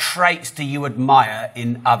 what traits do you admire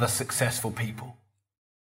in other successful people?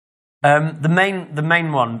 The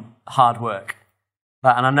main one, hard work.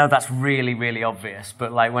 And I know that's really, really obvious,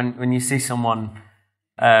 but like when you see someone,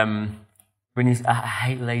 I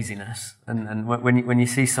hate laziness, and when you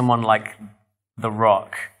see someone like The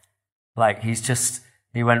Rock, like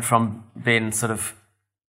he went from being sort of,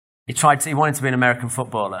 he wanted to be an American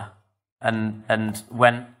footballer, and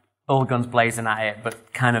went all guns blazing at it,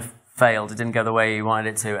 but kind of failed. It didn't go the way he wanted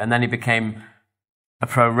it to, and then he became a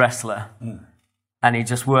pro wrestler. And he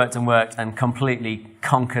just worked and completely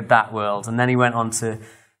conquered that world. And then he went on to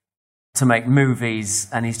make movies,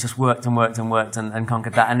 and he's just worked and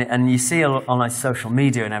conquered that. And you see on like social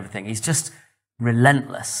media and everything, he's just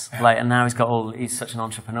relentless. Like, and now he's such an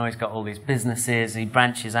entrepreneur. He's got all these businesses. He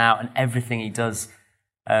branches out, and everything he does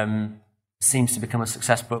seems to become a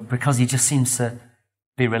success. But because he just seems to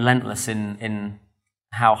be relentless in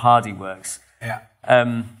how hard he works. Yeah.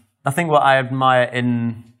 I think what I admire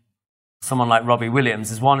in someone like Robbie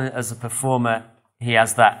Williams is, one, as a performer, he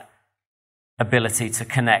has that ability to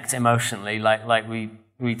connect emotionally, like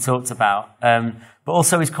we talked about. But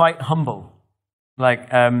also he's quite humble.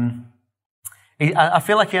 Like, I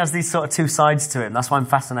feel like he has these sort of two sides to him. That's why I'm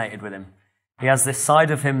fascinated with him. He has this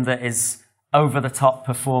side of him that is over-the-top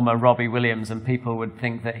performer Robbie Williams, and people would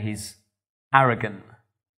think that he's arrogant.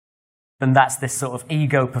 And that's this sort of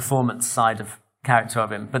ego performance side of character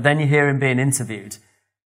of him. But then you hear him being interviewed,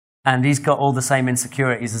 And he's got all the same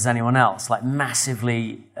insecurities as anyone else, like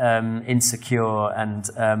massively insecure and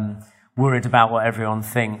worried about what everyone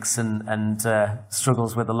thinks and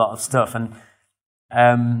struggles with a lot of stuff. And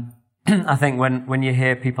I think when you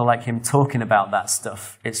hear people like him talking about that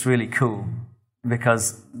stuff, it's really cool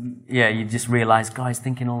because, yeah, you just realize, guys,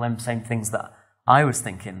 thinking all them same things that I was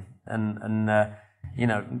thinking. And you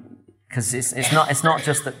know, because it's not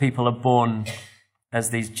just that people are born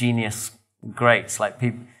as these genius greats, like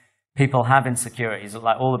people have insecurities,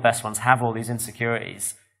 like all the best ones have all these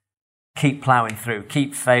insecurities. Keep plowing through,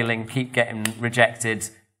 keep failing, keep getting rejected,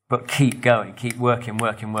 but keep going, keep working.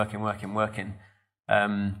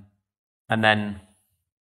 And then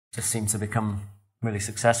just seem to become really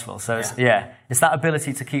successful. So it's that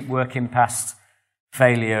ability to keep working past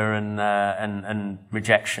failure and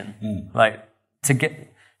rejection. Like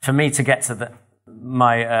for me to get to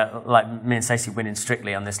like me and Stacey winning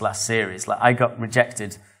Strictly on this last series, like I got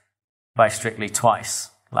rejected by Strictly twice.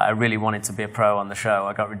 Like I really wanted to be a pro on the show.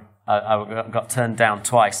 I got turned down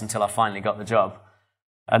twice until I finally got the job,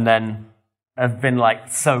 and then I've been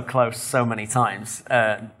like so close so many times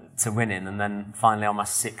to winning, and then finally on my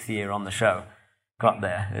 6th year on the show, got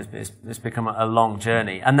there. It's become a long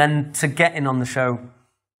journey, and then to get in on the show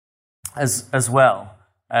as well.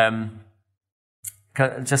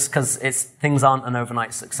 Just because things aren't an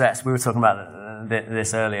overnight success. We were talking about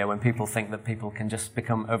this earlier. When people think that people can just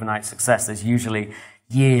become overnight success, there's usually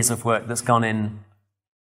years of work that's gone in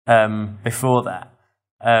before that.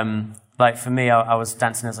 Like for me, I was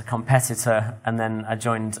dancing as a competitor, and then I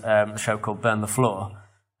joined a show called Burn the Floor,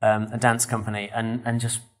 a dance company, and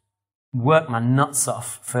just worked my nuts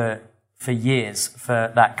off for years for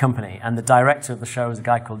that company. And the director of the show was a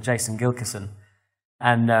guy called Jason Gilkison,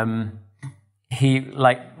 and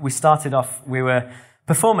we started off, we were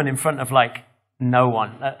performing in front of like no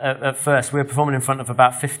one. At first, we were performing in front of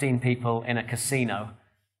about 15 people in a casino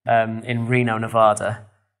in Reno, Nevada.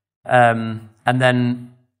 And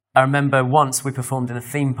then I remember once we performed in a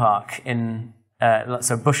theme park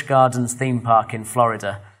so Busch Gardens theme park in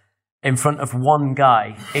Florida, in front of one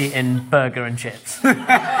guy eating burger and chips.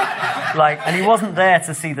 And he wasn't there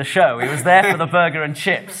to see the show. He was there for the burger and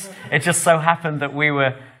chips. It just so happened that we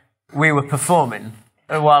were performing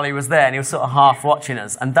while he was there, and he was sort of half watching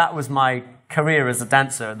us. And that was my career as a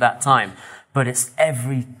dancer at that time. But it's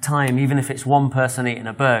every time, even if it's one person eating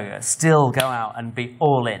a burger, still go out and be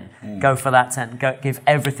all in. Go for that tent. Give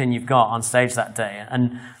everything you've got on stage that day.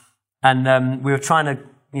 And we were trying to,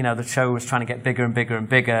 the show was trying to get bigger and bigger and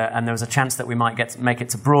bigger. And there was a chance that we might make it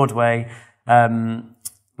to Broadway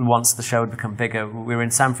once the show had become bigger. We were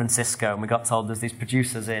in San Francisco, and we got told there's these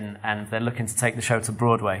producers in, and they're looking to take the show to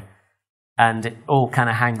Broadway. And it all kind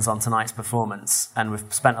of hangs on tonight's performance. And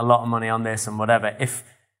we've spent a lot of money on this and whatever.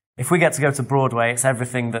 If we get to go to Broadway, it's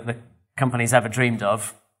everything that the company's ever dreamed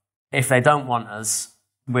of. If they don't want us,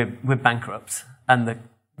 we're bankrupt, and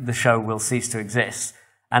the show will cease to exist.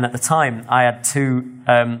 And at the time, I had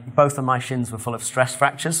both of my shins were full of stress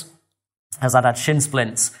fractures, as I'd had shin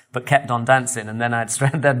splints, but kept on dancing, and then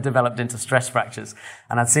they'd developed into stress fractures.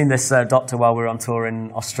 And I'd seen this doctor while we were on tour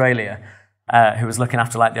in Australia, who was looking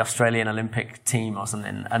after like the Australian Olympic team or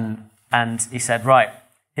something, and he said, right,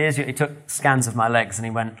 he took scans of my legs, and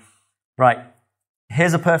he went, right,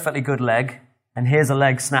 here's a perfectly good leg, and here's a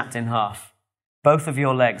leg snapped in half. Both of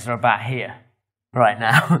your legs are about here right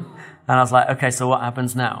now. And I was like, okay, so what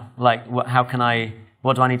happens now? Like, what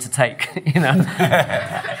do I need to take?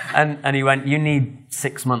 And he went, you need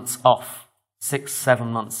 6 months off,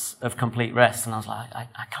 7 months of complete rest. And I was like,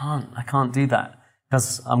 I can't do that,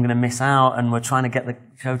 because I'm going to miss out, and we're trying to get the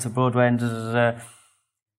show to Broadway, and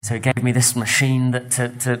So he gave me this machine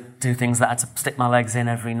to do things that I had to stick my legs in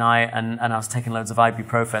every night, and I was taking loads of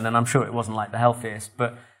ibuprofen, and I'm sure it wasn't like the healthiest,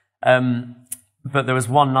 but there was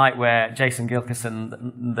one night where Jason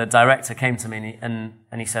Gilkison, the director, came to me and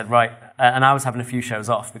he said, right, and I was having a few shows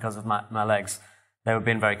off because of my legs. They were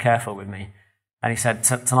being very careful with me. And he said,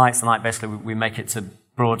 tonight's the night, basically, we make it to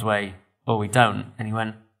Broadway or we don't. And he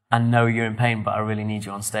went, I know you're in pain, but I really need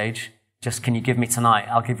you on stage. Just, can you give me tonight?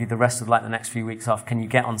 I'll give you the rest of like the next few weeks off. Can you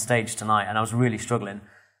get on stage tonight? And I was really struggling.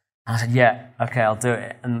 And I said, yeah, okay, I'll do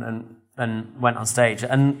it. And went on stage.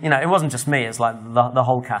 And, it wasn't just me. It's like the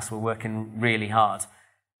whole cast were working really hard.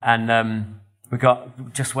 And we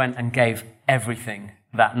just went and gave everything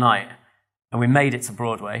that night. And we made it to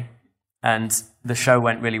Broadway. And the show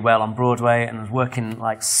went really well on Broadway, and I was working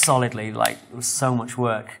like solidly, like it was so much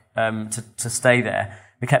work to stay there.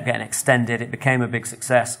 We kept getting extended. It became a big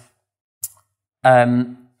success.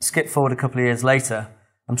 Skip forward a couple of years later,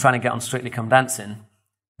 I'm trying to get on Strictly Come Dancing.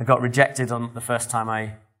 I got rejected on the first time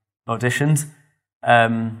I auditioned.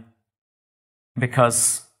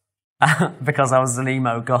 because I was an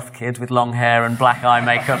emo goth kid with long hair and black eye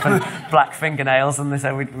makeup and black fingernails, and they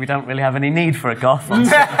said we don't really have any need for a goth.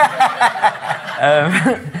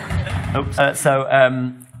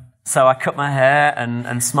 So I cut my hair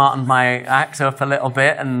and smartened my act up a little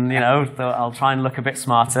bit, and thought I'll try and look a bit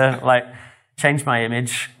smarter. Like, changed my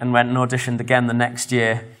image and went and auditioned again the next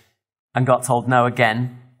year, and got told no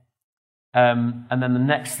again. And then the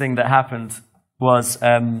next thing that happened was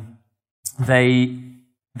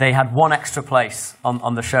they had one extra place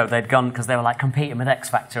on the show. They'd gone, because they were like competing with X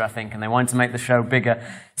Factor, I think, and they wanted to make the show bigger.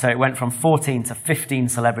 So it went from 14 to 15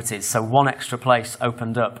 celebrities. So one extra place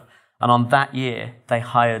opened up. And on that year, they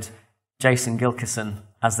hired Jason Gilkison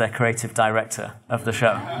as their creative director of the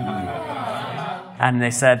show. And they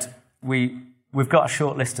said, we've got a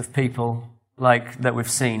short list of people that we've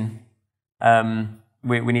seen.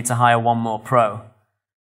 We need to hire one more pro.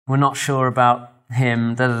 We're not sure about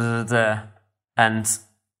him, And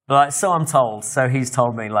so I'm told. So he's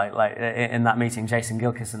told me, in that meeting, Jason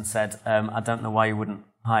Gilkison said, I don't know why you wouldn't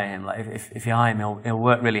hire him. If you hire him, he'll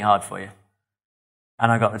work really hard for you.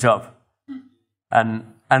 And I got the job. And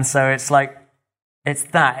so it's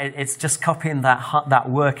it's just copying that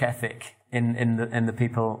work ethic in the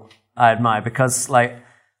people I admire, because my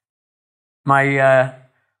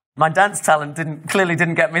dance talent clearly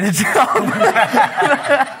didn't get me the job.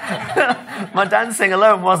 My dancing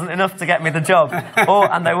alone wasn't enough to get me the job,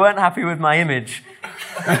 and they weren't happy with my image.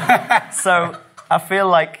 So I feel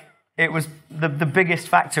like it was the biggest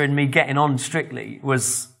factor in me getting on Strictly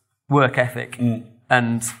was work ethic,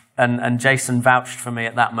 and Jason vouched for me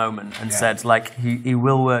at that moment and said he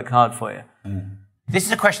will work hard for you. This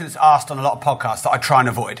is a question that's asked on a lot of podcasts that I try and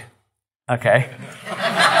avoid. Okay.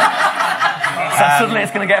 So suddenly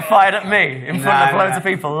it's going to get fired at me in front of loads of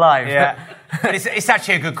people live. Yeah. But it's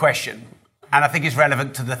actually a good question, and I think it's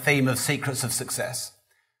relevant to the theme of secrets of success.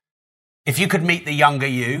 If you could meet the younger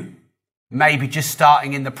you, maybe just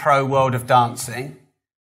starting in the pro world of dancing,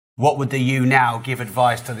 what would the you now give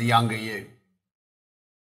advice to the younger you?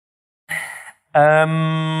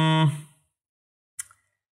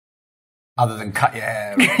 Other than cut your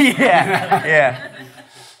hair. Yeah.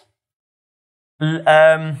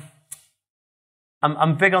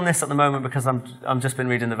 I'm big on this at the moment because I'm just been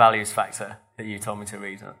reading The Values Factor that you told me to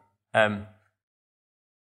read.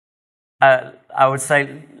 I would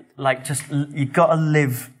say, you got to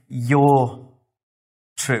live your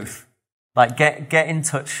truth. Get in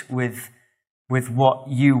touch with what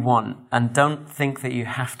you want, and don't think that you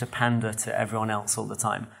have to pander to everyone else all the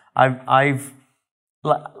time. I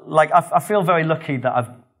feel very lucky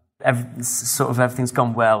that everything's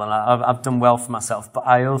gone well, and I've done well for myself. But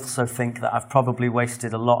I also think that I've probably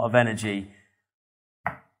wasted a lot of energy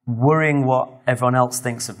worrying what everyone else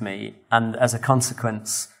thinks of me, and as a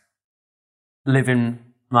consequence, living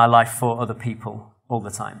my life for other people all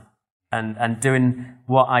the time, and doing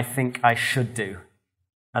what I think I should do,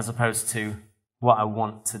 as opposed to what I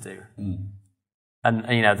want to do. And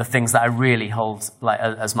the things that I really hold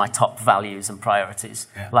as my top values and priorities.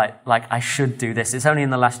 Yeah. I should do this. It's only in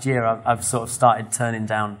the last year I've sort of started turning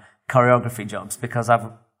down choreography jobs, because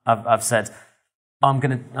I've said, I'm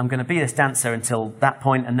gonna be this dancer until that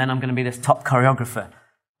point, and then I'm gonna be this top choreographer,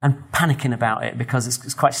 and panicking about it because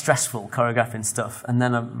it's quite stressful choreographing stuff. And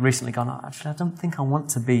then I've recently gone, actually, I don't think I want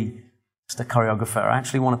to be just a choreographer. I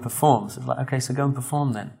actually want to perform. So it's okay, so go and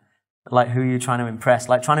perform then. Who are you trying to impress?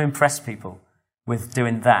 Trying to impress people with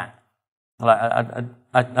doing that.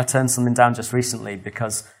 I turned something down just recently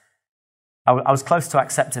because I was close to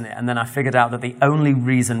accepting it, and then I figured out that the only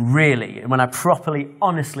reason, really, when I properly,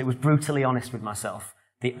 honestly, was brutally honest with myself,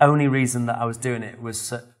 the only reason that I was doing it was,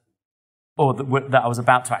 that I was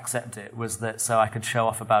about to accept it, was that so I could show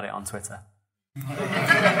off about it on Twitter.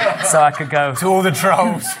 So I could go to all the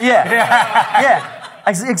trolls. Yeah.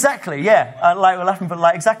 Exactly, yeah. We're laughing,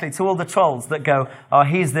 but exactly, to all the trolls that go, oh,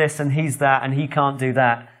 he's this and he's that and he can't do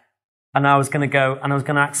that. And I was going to go, and I was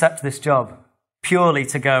going to accept this job purely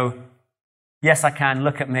to go, yes, I can,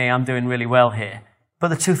 look at me, I'm doing really well here. But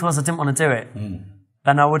the truth was, I didn't want to do it.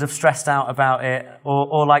 And I would have stressed out about it,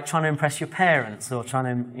 or trying to impress your parents, or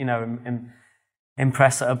trying to,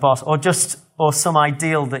 impress a boss, or some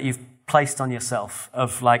ideal that you've placed on yourself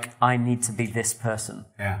of I need to be this person.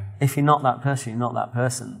 Yeah. If you're not that person, you're not that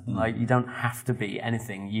person. You don't have to be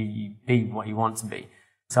anything. You be what you want to be.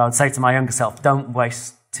 So I would say to my younger self, don't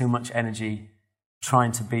waste too much energy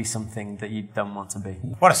trying to be something that you don't want to be.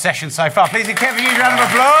 What a session so far. Please give Kevin a huge round of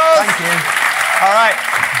applause. Thank you. All right.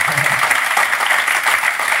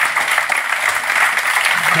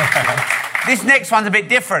 This next one's a bit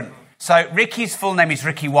different. So Ricky's full name is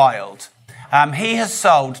Ricky Wilde. He has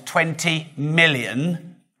sold 20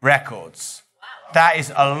 million records. That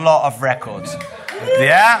is a lot of records.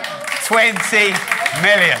 Yeah? 20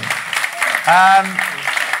 million.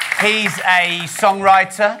 He's a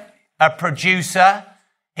songwriter, a producer.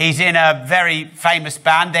 He's in a very famous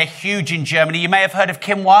band. They're huge in Germany. You may have heard of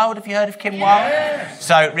Kim Wilde. Have you heard of Kim Wilde? Yes.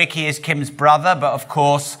 So Ricky is Kim's brother, but of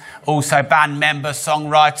course also band member,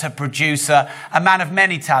 songwriter, producer, a man of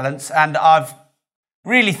many talents. And I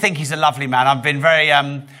really think he's a lovely man. I've been very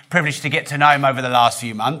privileged to get to know him over the last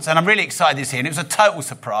few months, and I'm really excited this year. And it was a total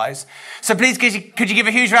surprise. So please, could you give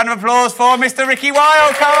a huge round of applause for Mr. Ricky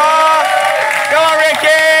Wilde? Come on! Come on,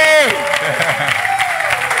 Ricky!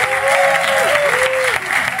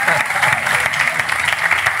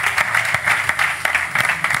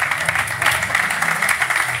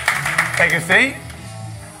 Take a seat,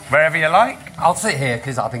 wherever you like. I'll sit here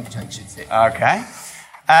because I think Jake should sit. Okay.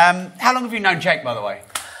 How long have you known Jake, by the way?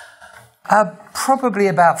 Probably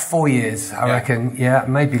about 4 years, I reckon. Yeah,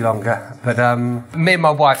 maybe longer. But me and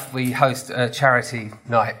my wife, we host a charity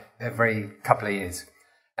night every couple of years,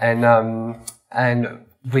 and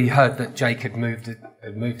we heard that Jake had moved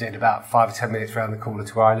in about 5 or 10 minutes around the corner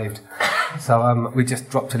to where I lived. So we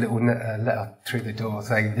just dropped a little letter through the door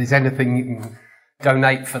saying, "If there's anything you can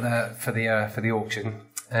donate for the auction,"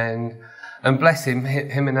 and bless him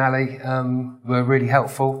and Ali were really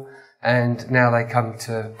helpful, and now they come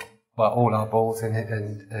to all our balls,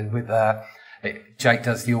 and with Jake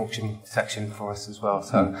does the auction section for us as well.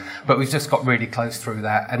 So, but we've just got really close through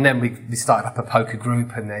that, and then we started up a poker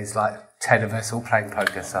group, and there's like 10 of us all playing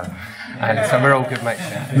poker. So we're all good mates.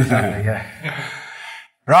 Exactly, yeah.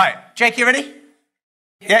 Right, Jake, you ready?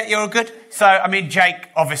 Yeah, you're all good? So, I mean, Jake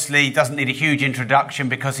obviously doesn't need a huge introduction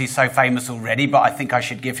because he's so famous already, but I think I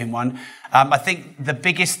should give him one. I think the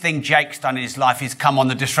biggest thing Jake's done in his life is come on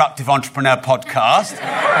the Disruptive Entrepreneur podcast.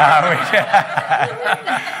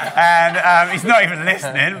 And he's not even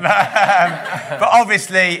listening, but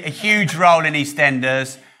obviously a huge role in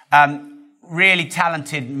EastEnders. Really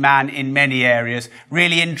talented man in many areas.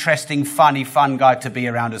 Really interesting, funny, fun guy to be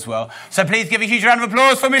around as well. So please give a huge round of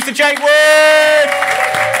applause for Mr. Jake Wood!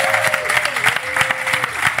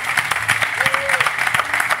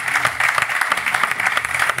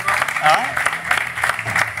 All right.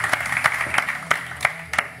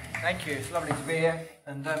 Thank you. It's lovely to be here.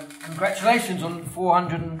 And congratulations on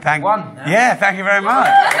 401. Yeah, thank you very much.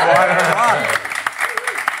 401.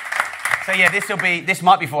 So yeah, this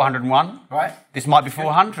might be 401. Right. This might be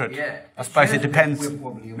 400. Yeah. I suppose it depends. Yeah.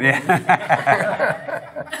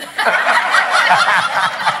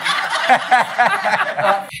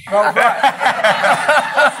 Well, right.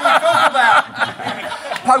 What should we talk about?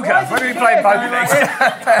 Poker. When are we playing poker next?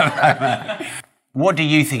 What do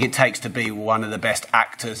you think it takes to be one of the best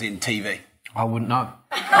actors in TV? I wouldn't know.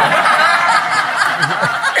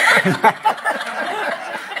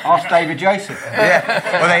 Ask David Jason.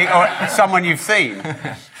 Yeah. Or someone you've seen.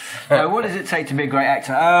 What does it take to be a great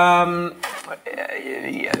actor?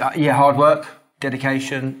 Hard work,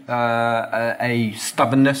 dedication, a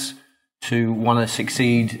stubbornness to want to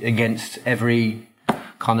succeed against every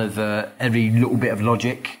kind of every little bit of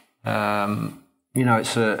logic. I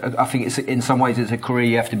think it's in some ways it's a career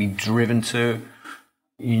you have to be driven to.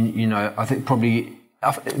 I think probably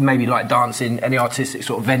maybe like dancing, any artistic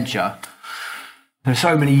sort of venture. There's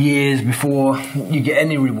so many years before you get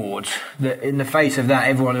any rewards that in the face of that,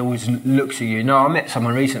 everyone always looks at you. I met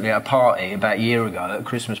someone recently at a party about a year ago, at a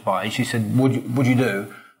Christmas party. She said, what'd you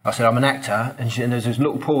do? I said, I'm an actor. And there's this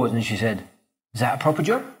little pause, and she said, is that a proper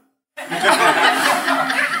job?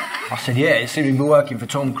 I said, yeah, it seems to be working for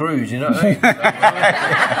Tom Cruise, you know what I mean?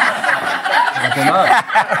 I don't know.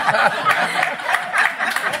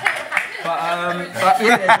 But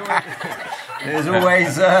yeah, there's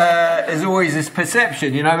always this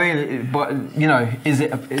perception, you know what I mean? But is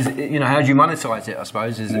it how do you monetize it? I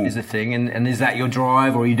suppose is the thing, and is that your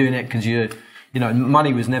drive, or are you doing it because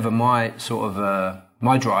money was never my sort of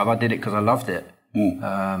my drive. I did it because I loved it, and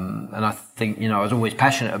I think I was always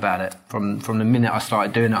passionate about it from the minute I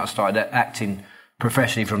started doing it. I started acting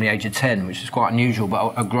professionally from the age of 10, which is quite unusual.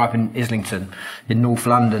 But I grew up in Islington, in North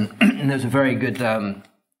London, and there's a very good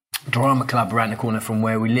drama club around the corner from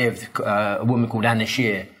where we lived, a woman called Anna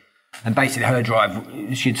Shear, and basically her drive,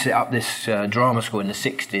 she'd set up this drama school in the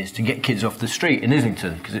 60s to get kids off the street in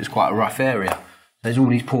Islington because it's quite a rough area. There's all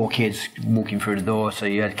these poor kids walking through the door, so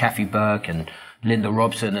you had Kathy Burke and Linda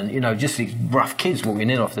Robson and just these rough kids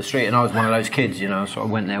walking in off the street, and I was one of those kids, so I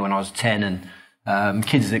went there when I was 10, and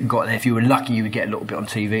kids that got there, if you were lucky, you would get a little bit on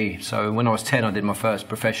TV. So when I was 10, I did my first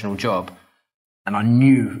professional job, and I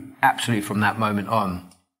knew absolutely from that moment on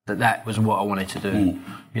that was what I wanted to do.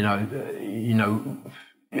 You know,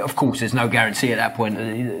 of course, there's no guarantee at that point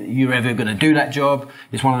that you're ever going to do that job.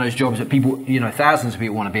 It's one of those jobs that people, thousands of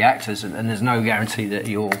people want to be actors, and there's no guarantee that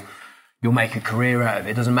you'll make a career out of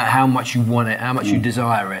it. It doesn't matter how much you want it, how much you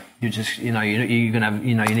desire it. You just, you're going to have,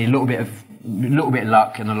 you need a little bit of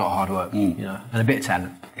luck and a lot of hard work, and a bit of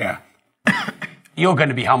talent. Yeah. You're going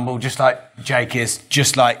to be humble, just like Jake is,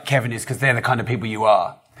 just like Kevin is, because they're the kind of people you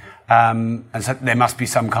are. And so there must be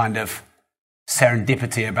some kind of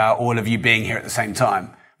serendipity about all of you being here at the same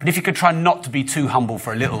time. But if you could try not to be too humble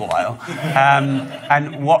for a little while,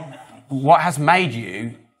 and what has made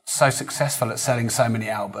you so successful at selling so many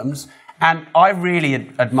albums? And I really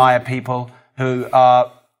admire people who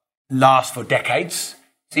last for decades.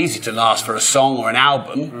 It's easy to last for a song or an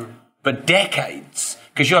album, but decades.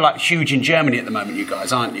 Because you're like huge in Germany at the moment, you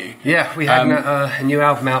guys, aren't you? Yeah, we had a new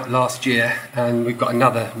album out last year, and we've got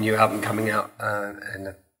another new album coming out in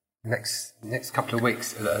the next couple of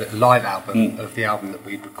weeks, a live album of the album that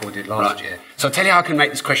we recorded last year. So I'll tell you how I can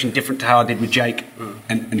make this question different to how I did with Jake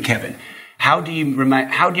and Kevin. How do you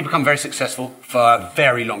become very successful for a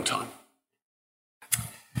very long time?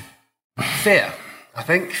 Fear, I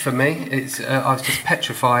think, for me. It's I was just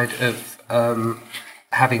petrified of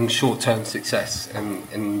having short-term success,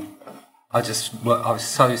 and I was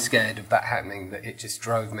so scared of that happening that it just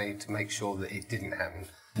drove me to make sure that it didn't happen.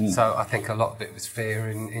 So I think a lot of it was fear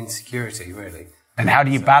and insecurity, really. And how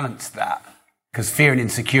do you balance that? Because fear and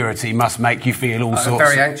insecurity must make you feel all sorts.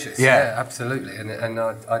 Very anxious. Yeah, absolutely. And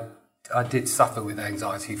I did suffer with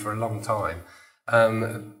anxiety for a long time.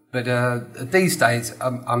 But these days,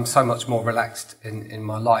 I'm so much more relaxed in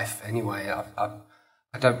my life. Anyway, I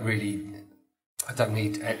don't need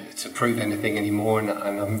to prove anything anymore, and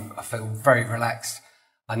I feel very relaxed.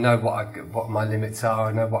 I know what my limits are.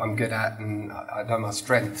 I know what I'm good at, and I know my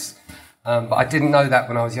strengths. But I didn't know that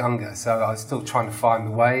when I was younger, so I was still trying to find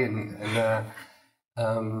the way.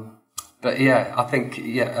 But yeah, I think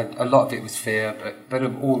a lot of it was fear, but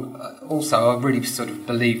also I really sort of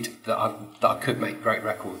believed that I could make great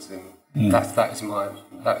records, and that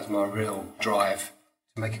was my real drive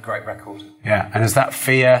to make a great record. Yeah, and has that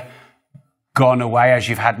fear gone away as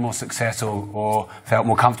you've had more success or felt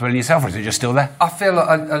more comfortable in yourself, or is it just still there? I feel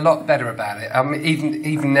a lot better about it. I mean,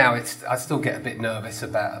 even now, I still get a bit nervous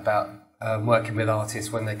about working with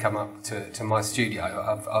artists when they come up to my studio.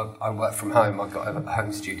 I work from home. I've got a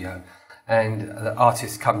home studio, and the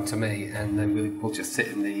artists come to me, and then we'll just sit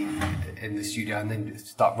in the studio and then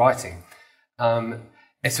start writing.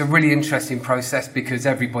 It's a really interesting process because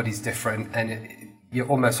everybody's different, and you're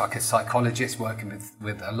almost like a psychologist working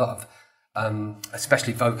with a lot of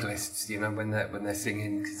especially vocalists, when they're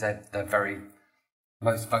singing, because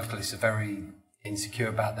most vocalists are very insecure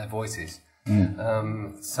about their voices.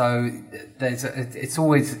 So it's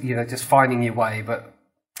always just finding your way, but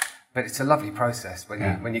it's a lovely process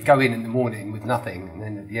when you go in the morning with nothing, and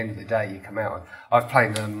then at the end of the day you come out. I've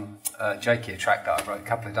played Jakey, a track that I wrote a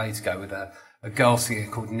couple of days ago with a girl singer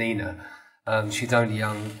called Nina. She's only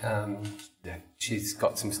young. She's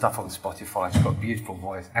got some stuff on Spotify. She's got a beautiful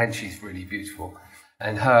voice, and she's really beautiful.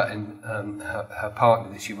 And her partner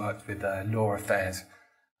that she worked with, Laura Fairs,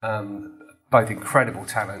 both incredible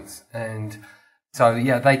talents. And so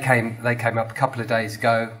they came up a couple of days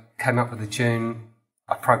ago. Came up with a tune.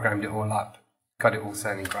 I programmed it all up, got it all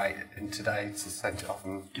sounding great. And today just sent it off.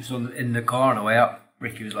 And just in the car on the way up,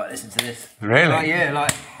 Ricky was like, "Listen to this." Really?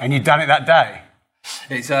 And you'd done it that day.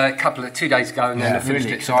 It's 2 days ago, and then I finished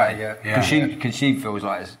really it excited. Today, Because she feels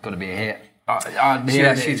like it's got to be a hit.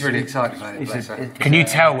 She's really excited about it. Can you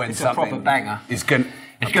tell when something a proper banger is good?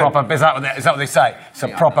 Is that what they say? It's a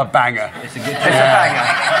proper banger. It's a good. It's a banger.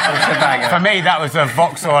 It's a banger. For me, that was a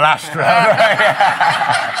Vauxhall Astra.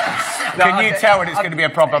 Can you tell when it's going to be a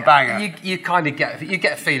proper banger? You kind of get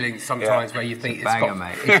a feeling sometimes where you think it's banger,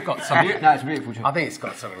 mate. It's got something. No, it's a beautiful tune. I think it's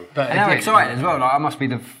got something. But and I'm excited as well. Like I must be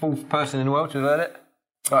the fourth person in the world to have heard it.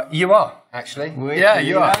 But you are actually. Yeah,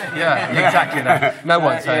 you are. Yeah, exactly that. No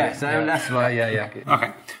one's heard it. So that's right. Yeah.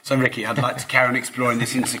 Okay. So Ricky, I'd like to carry on exploring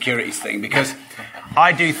this insecurities thing because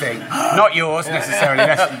I do think, not yours necessarily.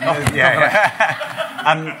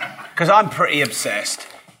 Because I'm pretty obsessed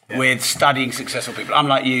with studying successful people. I'm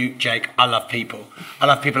like you, Jake. I love people. I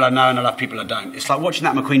love people I know and I love people I don't. It's like watching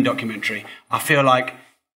that McQueen documentary. I feel like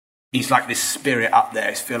he's like this spirit up there.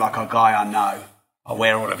 I feel like a guy I know. I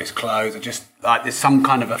wear all of his clothes. I just like there's some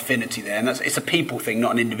kind of affinity there, and it's a people thing,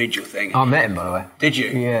 not an individual thing. I met him, by the way. Did you?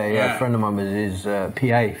 Yeah. A friend of mine was his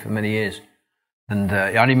PA for many years, and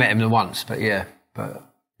I only met him once. But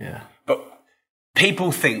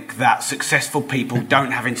people think that successful people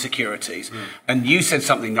don't have insecurities, and you said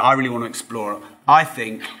something that I really want to explore. I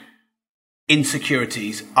think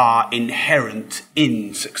insecurities are inherent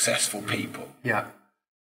in successful people. Yeah.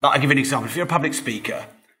 Like, I'll give you an example. If you're a public speaker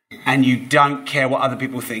and you don't care what other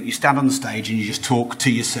people think, you stand on the stage and you just talk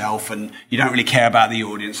to yourself and you don't really care about the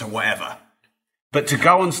audience or whatever. But to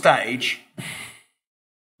go on stage,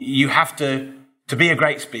 you have to be a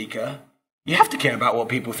great speaker, you have to care about what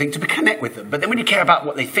people think to connect with them. But then when you care about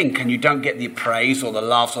what they think and you don't get the praise or the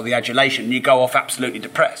laughs or the adulation, you go off absolutely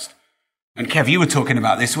depressed. And Kev, you were talking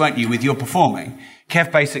about this, weren't you, with your performing?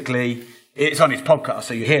 Kev basically, it's on his podcast,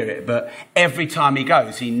 so you hear it, but every time he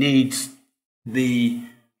goes, he needs the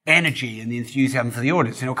energy and the enthusiasm for the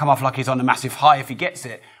audience. And it'll come off like he's on a massive high if he gets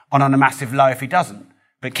it, on a massive low if he doesn't.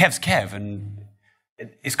 But Kev's Kev, and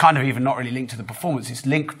it's kind of even not really linked to the performance, it's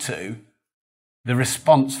linked to the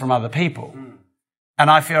response from other people. And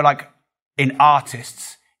I feel like in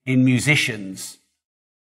artists, in musicians,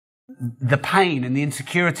 the pain and the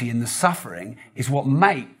insecurity and the suffering is what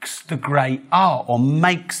makes the great art or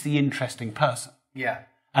makes the interesting person. Yeah.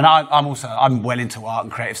 And I'm well into art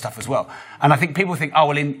and creative stuff as well. And I think people think, oh,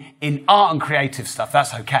 well, in art and creative stuff,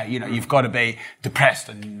 that's okay. You know, you've got to be depressed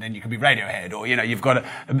and then you can be Radiohead, or, you know, you've got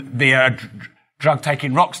to be a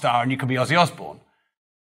drug-taking rock star and you can be Ozzy Osbourne.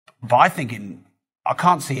 But I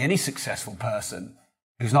can't see any successful person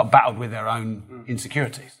who's not battled with their own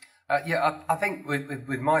insecurities. I think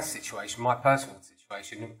with my situation, my personal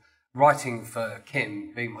situation, writing for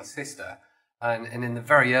Kim, being my sister, and in the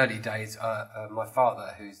very early days, my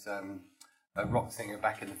father, who's a rock singer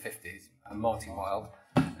back in the 50s, Martin Wilde,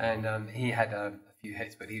 and he had a few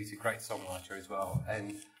hits, but he was a great songwriter as well.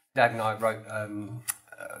 And Dad and I wrote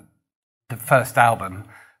the first album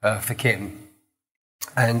for Kim.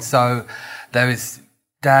 And so there was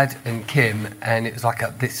Dad and Kim, and it was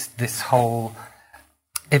like this whole...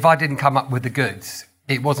 If I didn't come up with the goods,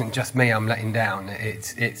 it wasn't just me I'm letting down.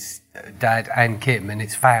 It's Dad and Kim, and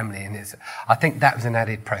it's family, and I think that was an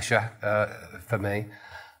added pressure for me.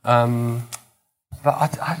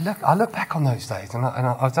 But I look back on those days, and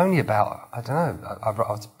I was only about, I don't know, I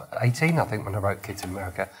was 18, I think, when I wrote Kids in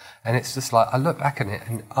America, and it's just like I look back on it,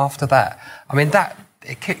 and after that, I mean,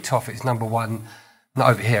 it kicked off. It's number one, not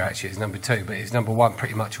over here actually. It's number two, but it's number one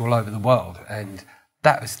pretty much all over the world, and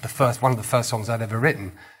that was one of the first songs I'd ever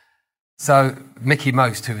written. So Mickey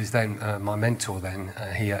Most, who was then my mentor then,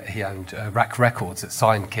 he owned Rack Records that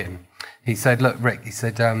signed Kim. He said, look, Rick, he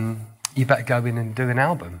said, you better go in and do an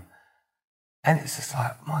album. And it's just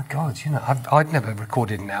like, my God, you know, I'd never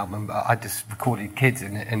recorded an album, but I just recorded Kids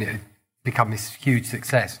in it, and it had become this huge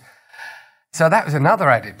success. So that was another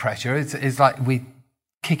added pressure. It's like we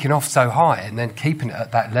kicking off so high and then keeping it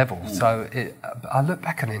at that level. So I look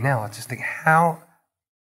back on it now, I just think, how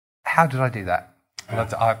did I do that? And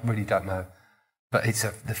I really don't know. But it's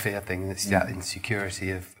the fear thing, it's that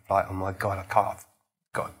insecurity of like, oh my God, I've got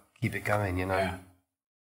to keep it going, you know. Yeah.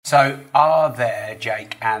 So are there,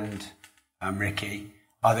 Jake and Ricky,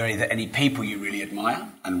 are there either any people you really admire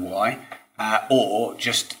and why, or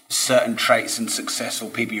just certain traits and successful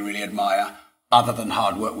people you really admire other than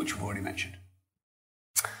hard work, which we've already mentioned?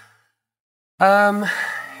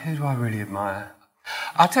 Who do I really admire?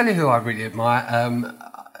 I'll tell you who I really admire.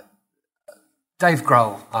 Dave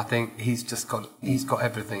Grohl, I think he's got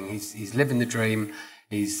everything. He's living the dream.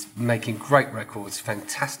 He's making great records,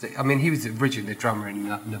 fantastic. I mean, he was originally a drummer in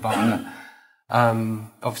Nirvana.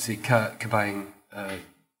 Obviously, Kurt Cobain,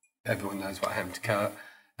 everyone knows what happened to Kurt.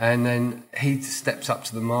 And then he steps up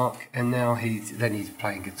to the mark, and now he's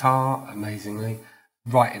playing guitar amazingly,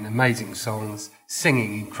 writing amazing songs,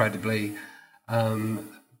 singing incredibly.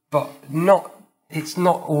 But it's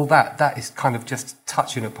not all that. That is kind of just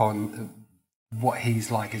touching upon what he's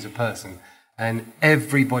like as a person. And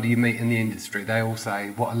everybody you meet in the industry, they all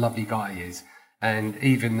say what a lovely guy he is. And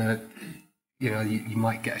even you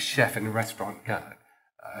might get a chef in a restaurant.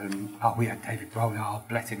 We had David Grohl. Oh,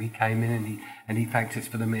 bless him, he came in and he thanked us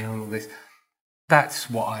for the meal and all this. That's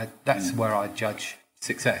where I judge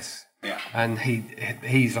success. Yeah. And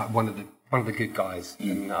he's like one of the good guys,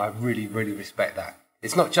 and I really, really respect that.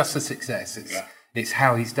 It's not just the success; it's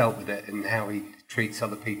how he's dealt with it and how he treats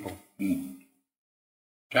other people.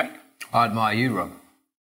 Okay. I admire you, Rob.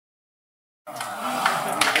 Yeah.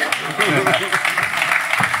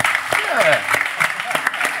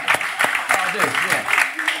 I do,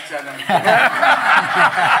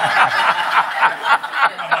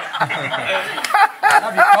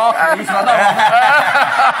 Love your coffee, so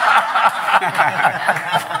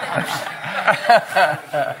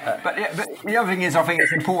But the other thing is, I think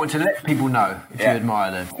it's important to let people know if you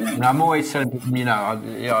admire them. You know, I'm always telling people, I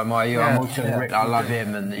admire you. I'm always telling Rick I love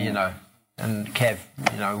him, and and Kev,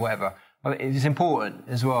 whatever. It's important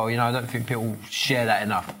as well. I don't think people share that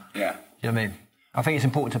enough. Yeah. You know what I mean? I think it's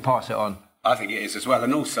important to pass it on. I think it is as well.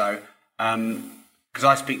 And also, because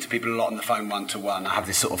I speak to people a lot on the phone one-to-one, I have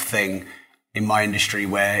this sort of thing in my industry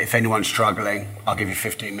where if anyone's struggling, I'll give you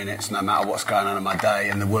 15 minutes no matter what's going on in my day,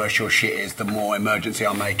 and the worse your shit is, the more emergency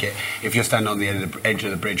I'll make it. If you're standing on the edge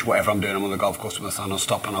of the bridge, whatever I'm doing, I'm on the golf course with my son, I'll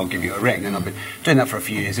stop and I'll give you a ring. And I've been doing that for a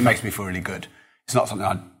few years. It makes me feel really good. It's not something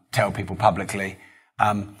I'd tell people publicly.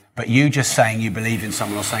 But you just saying you believe in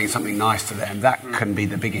someone or saying something nice to them, that can be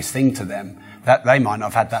the biggest thing to them. That they might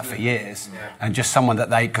not have had that for years. And just someone that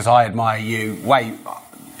because I admire you I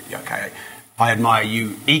admire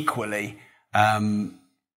you equally. And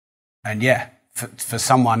for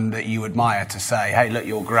someone that you admire to say, hey, look,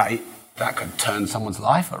 you're great, that could turn someone's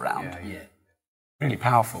life around. Really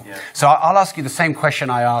powerful. So I'll ask you the same question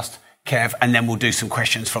I asked Kev, and then we'll do some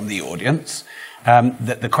questions from the audience.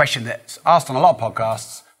 The question that's asked on a lot of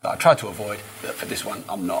podcasts that I try to avoid, but for this one,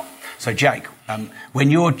 I'm not. So Jake,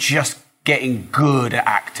 when you're just getting good at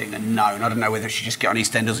acting and known, I don't know whether you should just get on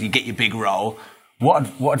EastEnders or you get your big role,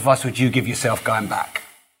 what advice would you give yourself going back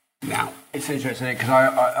now? It's interesting because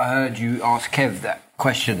I heard you ask Kev that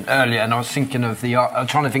question earlier, and I was thinking of I'm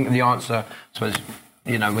trying to think of the answer. I suppose,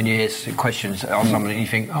 you know, when you hear questions on somebody, you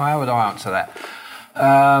think, oh, how would I answer that?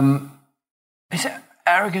 Is it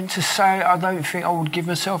arrogant to say I don't think I would give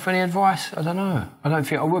myself any advice? I don't know. I don't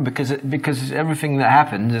think I would because everything that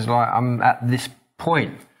happens is like I'm at this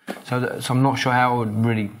point. So I'm not sure how I would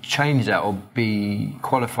really change that or be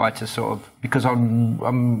qualified to sort of, because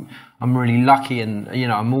I'm really lucky, and you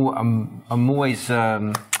know I'm always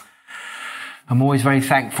very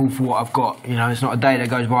thankful for what I've got. You know, it's not a day that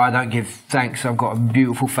goes by I don't give thanks. I've got a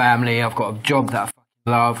beautiful family. I've got a job that I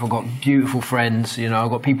love. I've got beautiful friends. You know, I've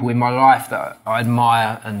got people in my life that I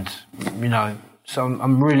admire, and you know, so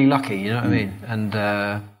I'm really lucky. You know what I mean? And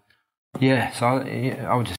so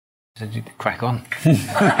I would just crack on. So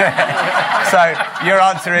your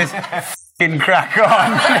answer is f***ing crack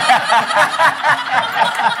on.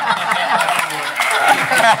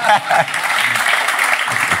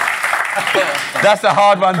 That's a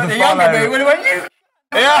hard one to follow. Me, what about you?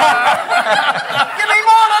 Yeah. Give me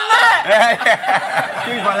more than that.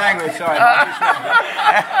 Excuse my language, sorry.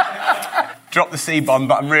 Drop the C-bomb,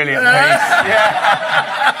 but I'm really at peace.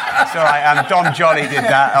 Yeah. It's all right. Dom Jolly did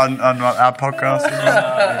that on our podcast.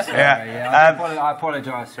 I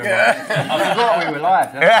apologise. I forgot we were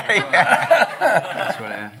live. That's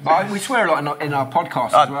what it is. But we swear a lot in our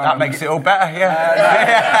podcast as well. That makes it all better,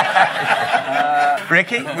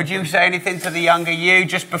 Ricky, would you say anything to the younger you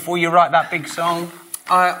just before you write that big song?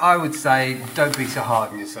 I would say don't be so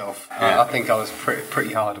hard on yourself. I think I was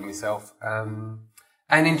pretty hard on myself.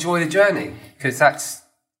 And enjoy the journey, because that's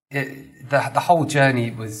it, the whole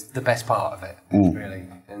journey was the best part of it, really.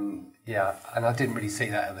 And I didn't really see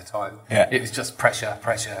that at the time. It was just pressure,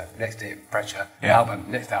 next hit, pressure, album,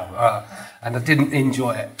 next album, and I didn't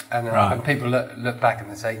enjoy it. And people look back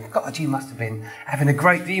and they say, God, you must have been having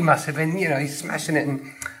you must have been, you know, smashing it,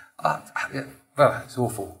 and well, it's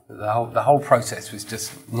awful. The whole process was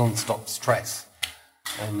just non-stop stress,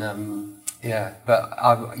 and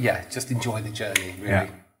just enjoy the journey, really.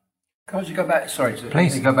 Can I just go back? Sorry,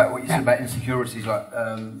 please go back. What you said about insecurities, like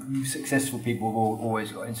successful people have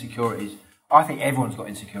always got insecurities. I think everyone's got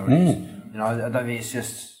insecurities. You know, I don't think it's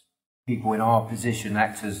just people in our position,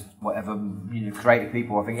 actors, whatever, you know, creative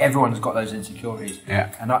people. I think everyone's got those insecurities.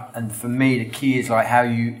 And for me, the key is like how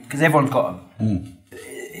you, because everyone's got them.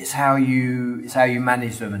 It's how you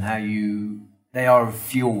manage them and how they are a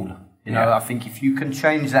fuel. You know, I think if you can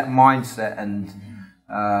change that mindset and,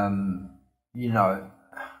 you know,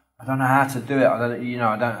 I don't know how to do it.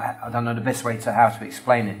 I don't know the best way to how to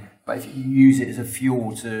explain it. But if you use it as a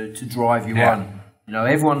fuel to drive you on, you know,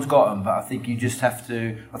 everyone's got them. But I think you just have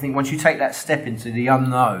to. I think once you take that step into the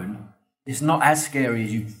unknown, it's not as scary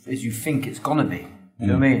as you think it's gonna be. You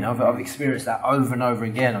know what I mean? I've experienced that over and over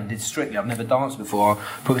again. I did Strictly. I've never danced before. I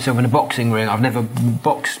put myself in a boxing ring. I've never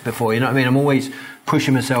boxed before. You know what I mean? I'm always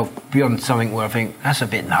pushing myself beyond something where I think that's a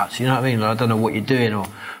bit nuts. You know what I mean? Like, I don't know what you're doing, or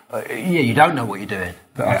you don't know what you're doing.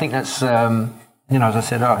 But I think that's, you know, as I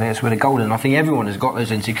said, I think that's where the gold is. And I think everyone has got those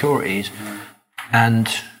insecurities, and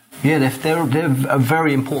they're a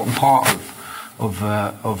very important part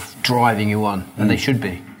of driving you on, and they should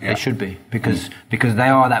be. They should be, because they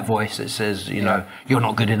are that voice that says, you know, you're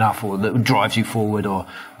not good enough, or that drives you forward, or.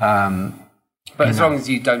 But as long as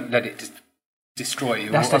you don't let it destroy you,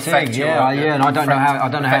 that's or the thing. And I don't know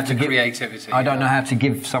how to give creativity. I don't know how to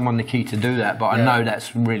give someone the key to do that, but I know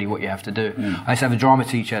that's really what you have to do. I used to have a drama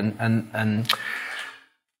teacher, and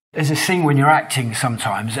there's this thing when you're acting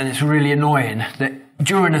sometimes, and it's really annoying that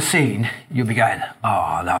during a scene you'll be going,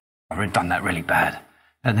 oh, no, I've done that really bad.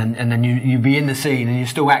 And then you be in the scene and you're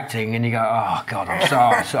still acting and you go, oh God, I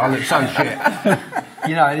look so shit.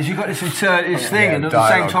 You know, and you've got this thing, and at the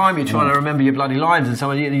same time you're trying to remember your bloody lines, and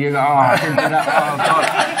someone you go, oh, I didn't do that. Oh God,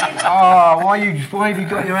 oh, why have you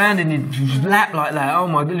got your hand in your lap like that? Oh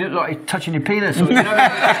my, you look like you're touching your penis. Or, you know?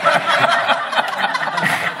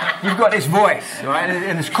 You've got this voice, right,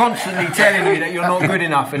 and it's constantly telling you that you're not good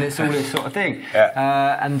enough, and it's all this sort of thing.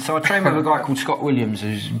 Yeah. And so I trained with a guy called Scott Williams,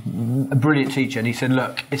 who's a brilliant teacher, and he said,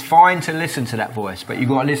 look, it's fine to listen to that voice, but you've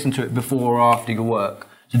got to listen to it before or after your work.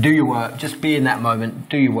 So do your work, just be in that moment,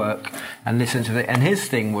 do your work, and listen to it. And his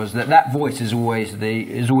thing was that voice is always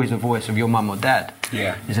the voice of your mum or dad.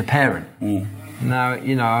 Yeah, as a parent. Now,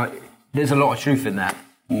 you know, there's a lot of truth in that.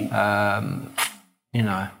 You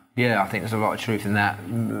know. Yeah, I think there's a lot of truth in that,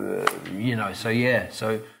 you know, so I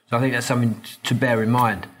think that's something to bear in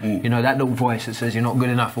mind. You know, that little voice that says you're not good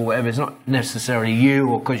enough or whatever, it's not necessarily you,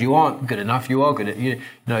 or because you aren't good enough, you are good at, you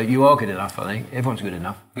know, you are good enough, I think. Everyone's good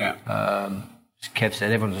enough. Yeah. As Kev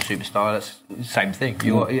said, everyone's a superstar, that's the same thing.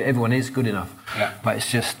 Everyone is good enough. Yeah. But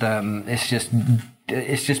it's just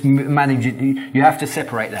managing, you have to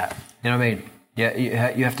separate that, you know what I mean? Yeah,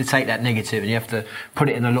 you have to take that negative and you have to put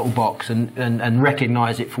it in a little box and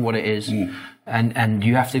recognise it for what it is, and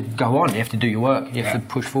you have to go on. You have to do your work. You have to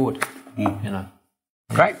push forward. You know.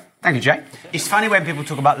 Great, thank you, Jay. It's funny when people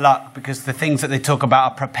talk about luck, because the things that they talk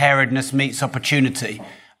about are preparedness meets opportunity,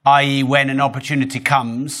 i.e., when an opportunity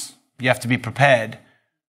comes, you have to be prepared.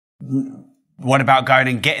 What about going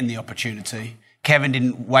and getting the opportunity? Kevin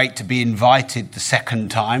didn't wait to be invited the second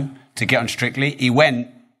time to get on Strictly. He went.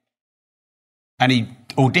 And he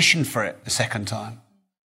auditioned for it the second time.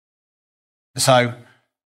 So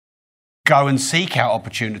go and seek out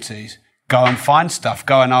opportunities. Go and find stuff.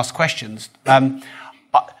 Go and ask questions. An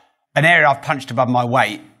area I've punched above my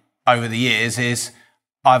weight over the years is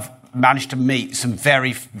I've managed to meet some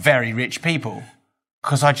very, very rich people,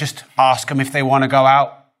 because I just ask them if they want to go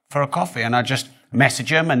out for a coffee, and I just message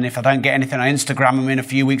them, and if I don't get anything, I Instagram them in a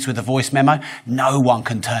few weeks with a voice memo. No one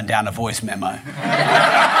can turn down a voice memo.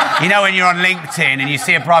 You know, when you're on LinkedIn and you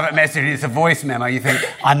see a private message and it's a voice memo, you think,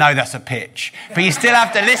 I know that's a pitch. But you still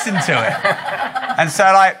have to listen to it. And so,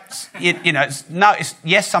 like, you know,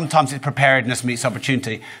 yes, sometimes it's preparedness meets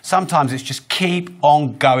opportunity. Sometimes it's just keep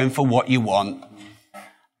on going for what you want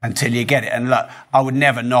until you get it. And look, I would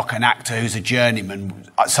never knock an actor who's a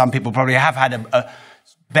journeyman. Some people probably have had a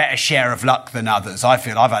better share of luck than others. I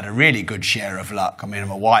feel I've had a really good share of luck. I mean,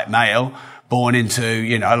 I'm a white male, born into,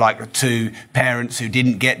 you know, like two parents who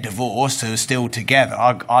didn't get divorced, who are still together.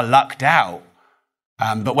 I lucked out.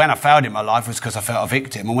 But when I failed in my life, it was because I felt a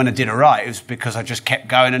victim. And when I did it right, it was because I just kept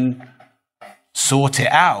going and sort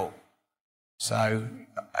it out. So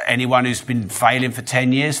anyone who's been failing for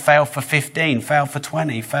 10 years, fail for 15, fail for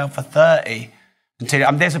 20, fail for 30.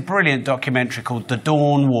 There's a brilliant documentary called The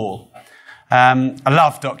Dawn Wall. I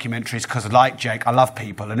love documentaries because, like Jake, I love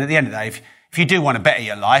people. And at the end of the day, if you do want to better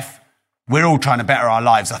your life, we're all trying to better our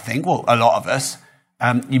lives, I think. Well, a lot of us.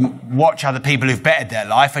 You watch other people who've bettered their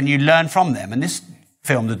life and you learn from them. And this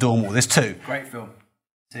film, The Dawn Wall, there's two. Great film.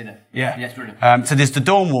 Seen it. Yeah. Yes, brilliant. So there's The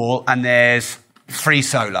Dawn Wall and there's Free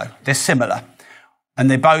Solo. They're similar.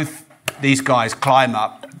 And these guys climb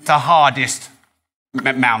up the hardest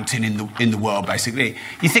mountain in the world, basically.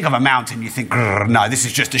 You think of a mountain, you think, no, this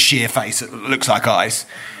is just a sheer face that looks like ice.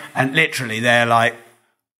 And literally, they're like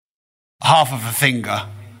half of a finger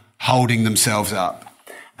holding themselves up.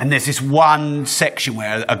 And there's this one section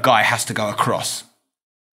where a guy has to go across.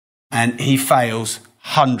 And he fails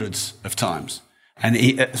hundreds of times. And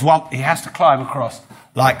he has to climb across,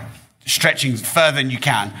 like stretching further than you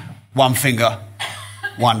can, one finger.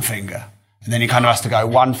 And then he kind of has to go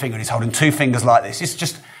one finger, and he's holding two fingers like this. It's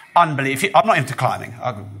just unbelievable. I'm not into climbing.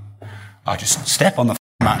 I just step on the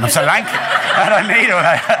mountain. I'm so lanky. I don't need all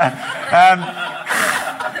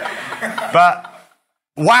that. But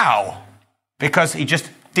wow, because he just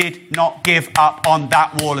did not give up on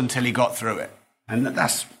that wall until he got through it. And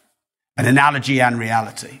that's an analogy and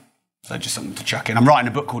reality. So just something to chuck in. I'm writing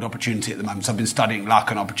a book called Opportunity at the moment, so I've been studying luck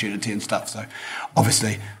and opportunity and stuff. So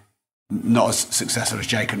obviously not as successful as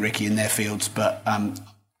Jake and Ricky in their fields, but trying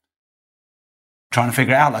to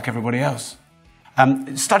figure it out like everybody else.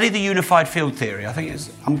 Study the unified field theory.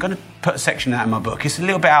 I'm going to put a section out in my book. It's a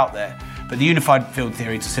little bit out there, but the unified field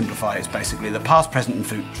theory, to simplify it, is basically the past, present and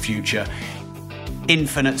future,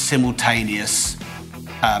 infinite, simultaneous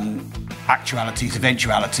actualities,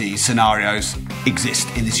 eventualities, scenarios exist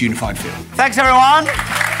in this unified field. Thanks, everyone.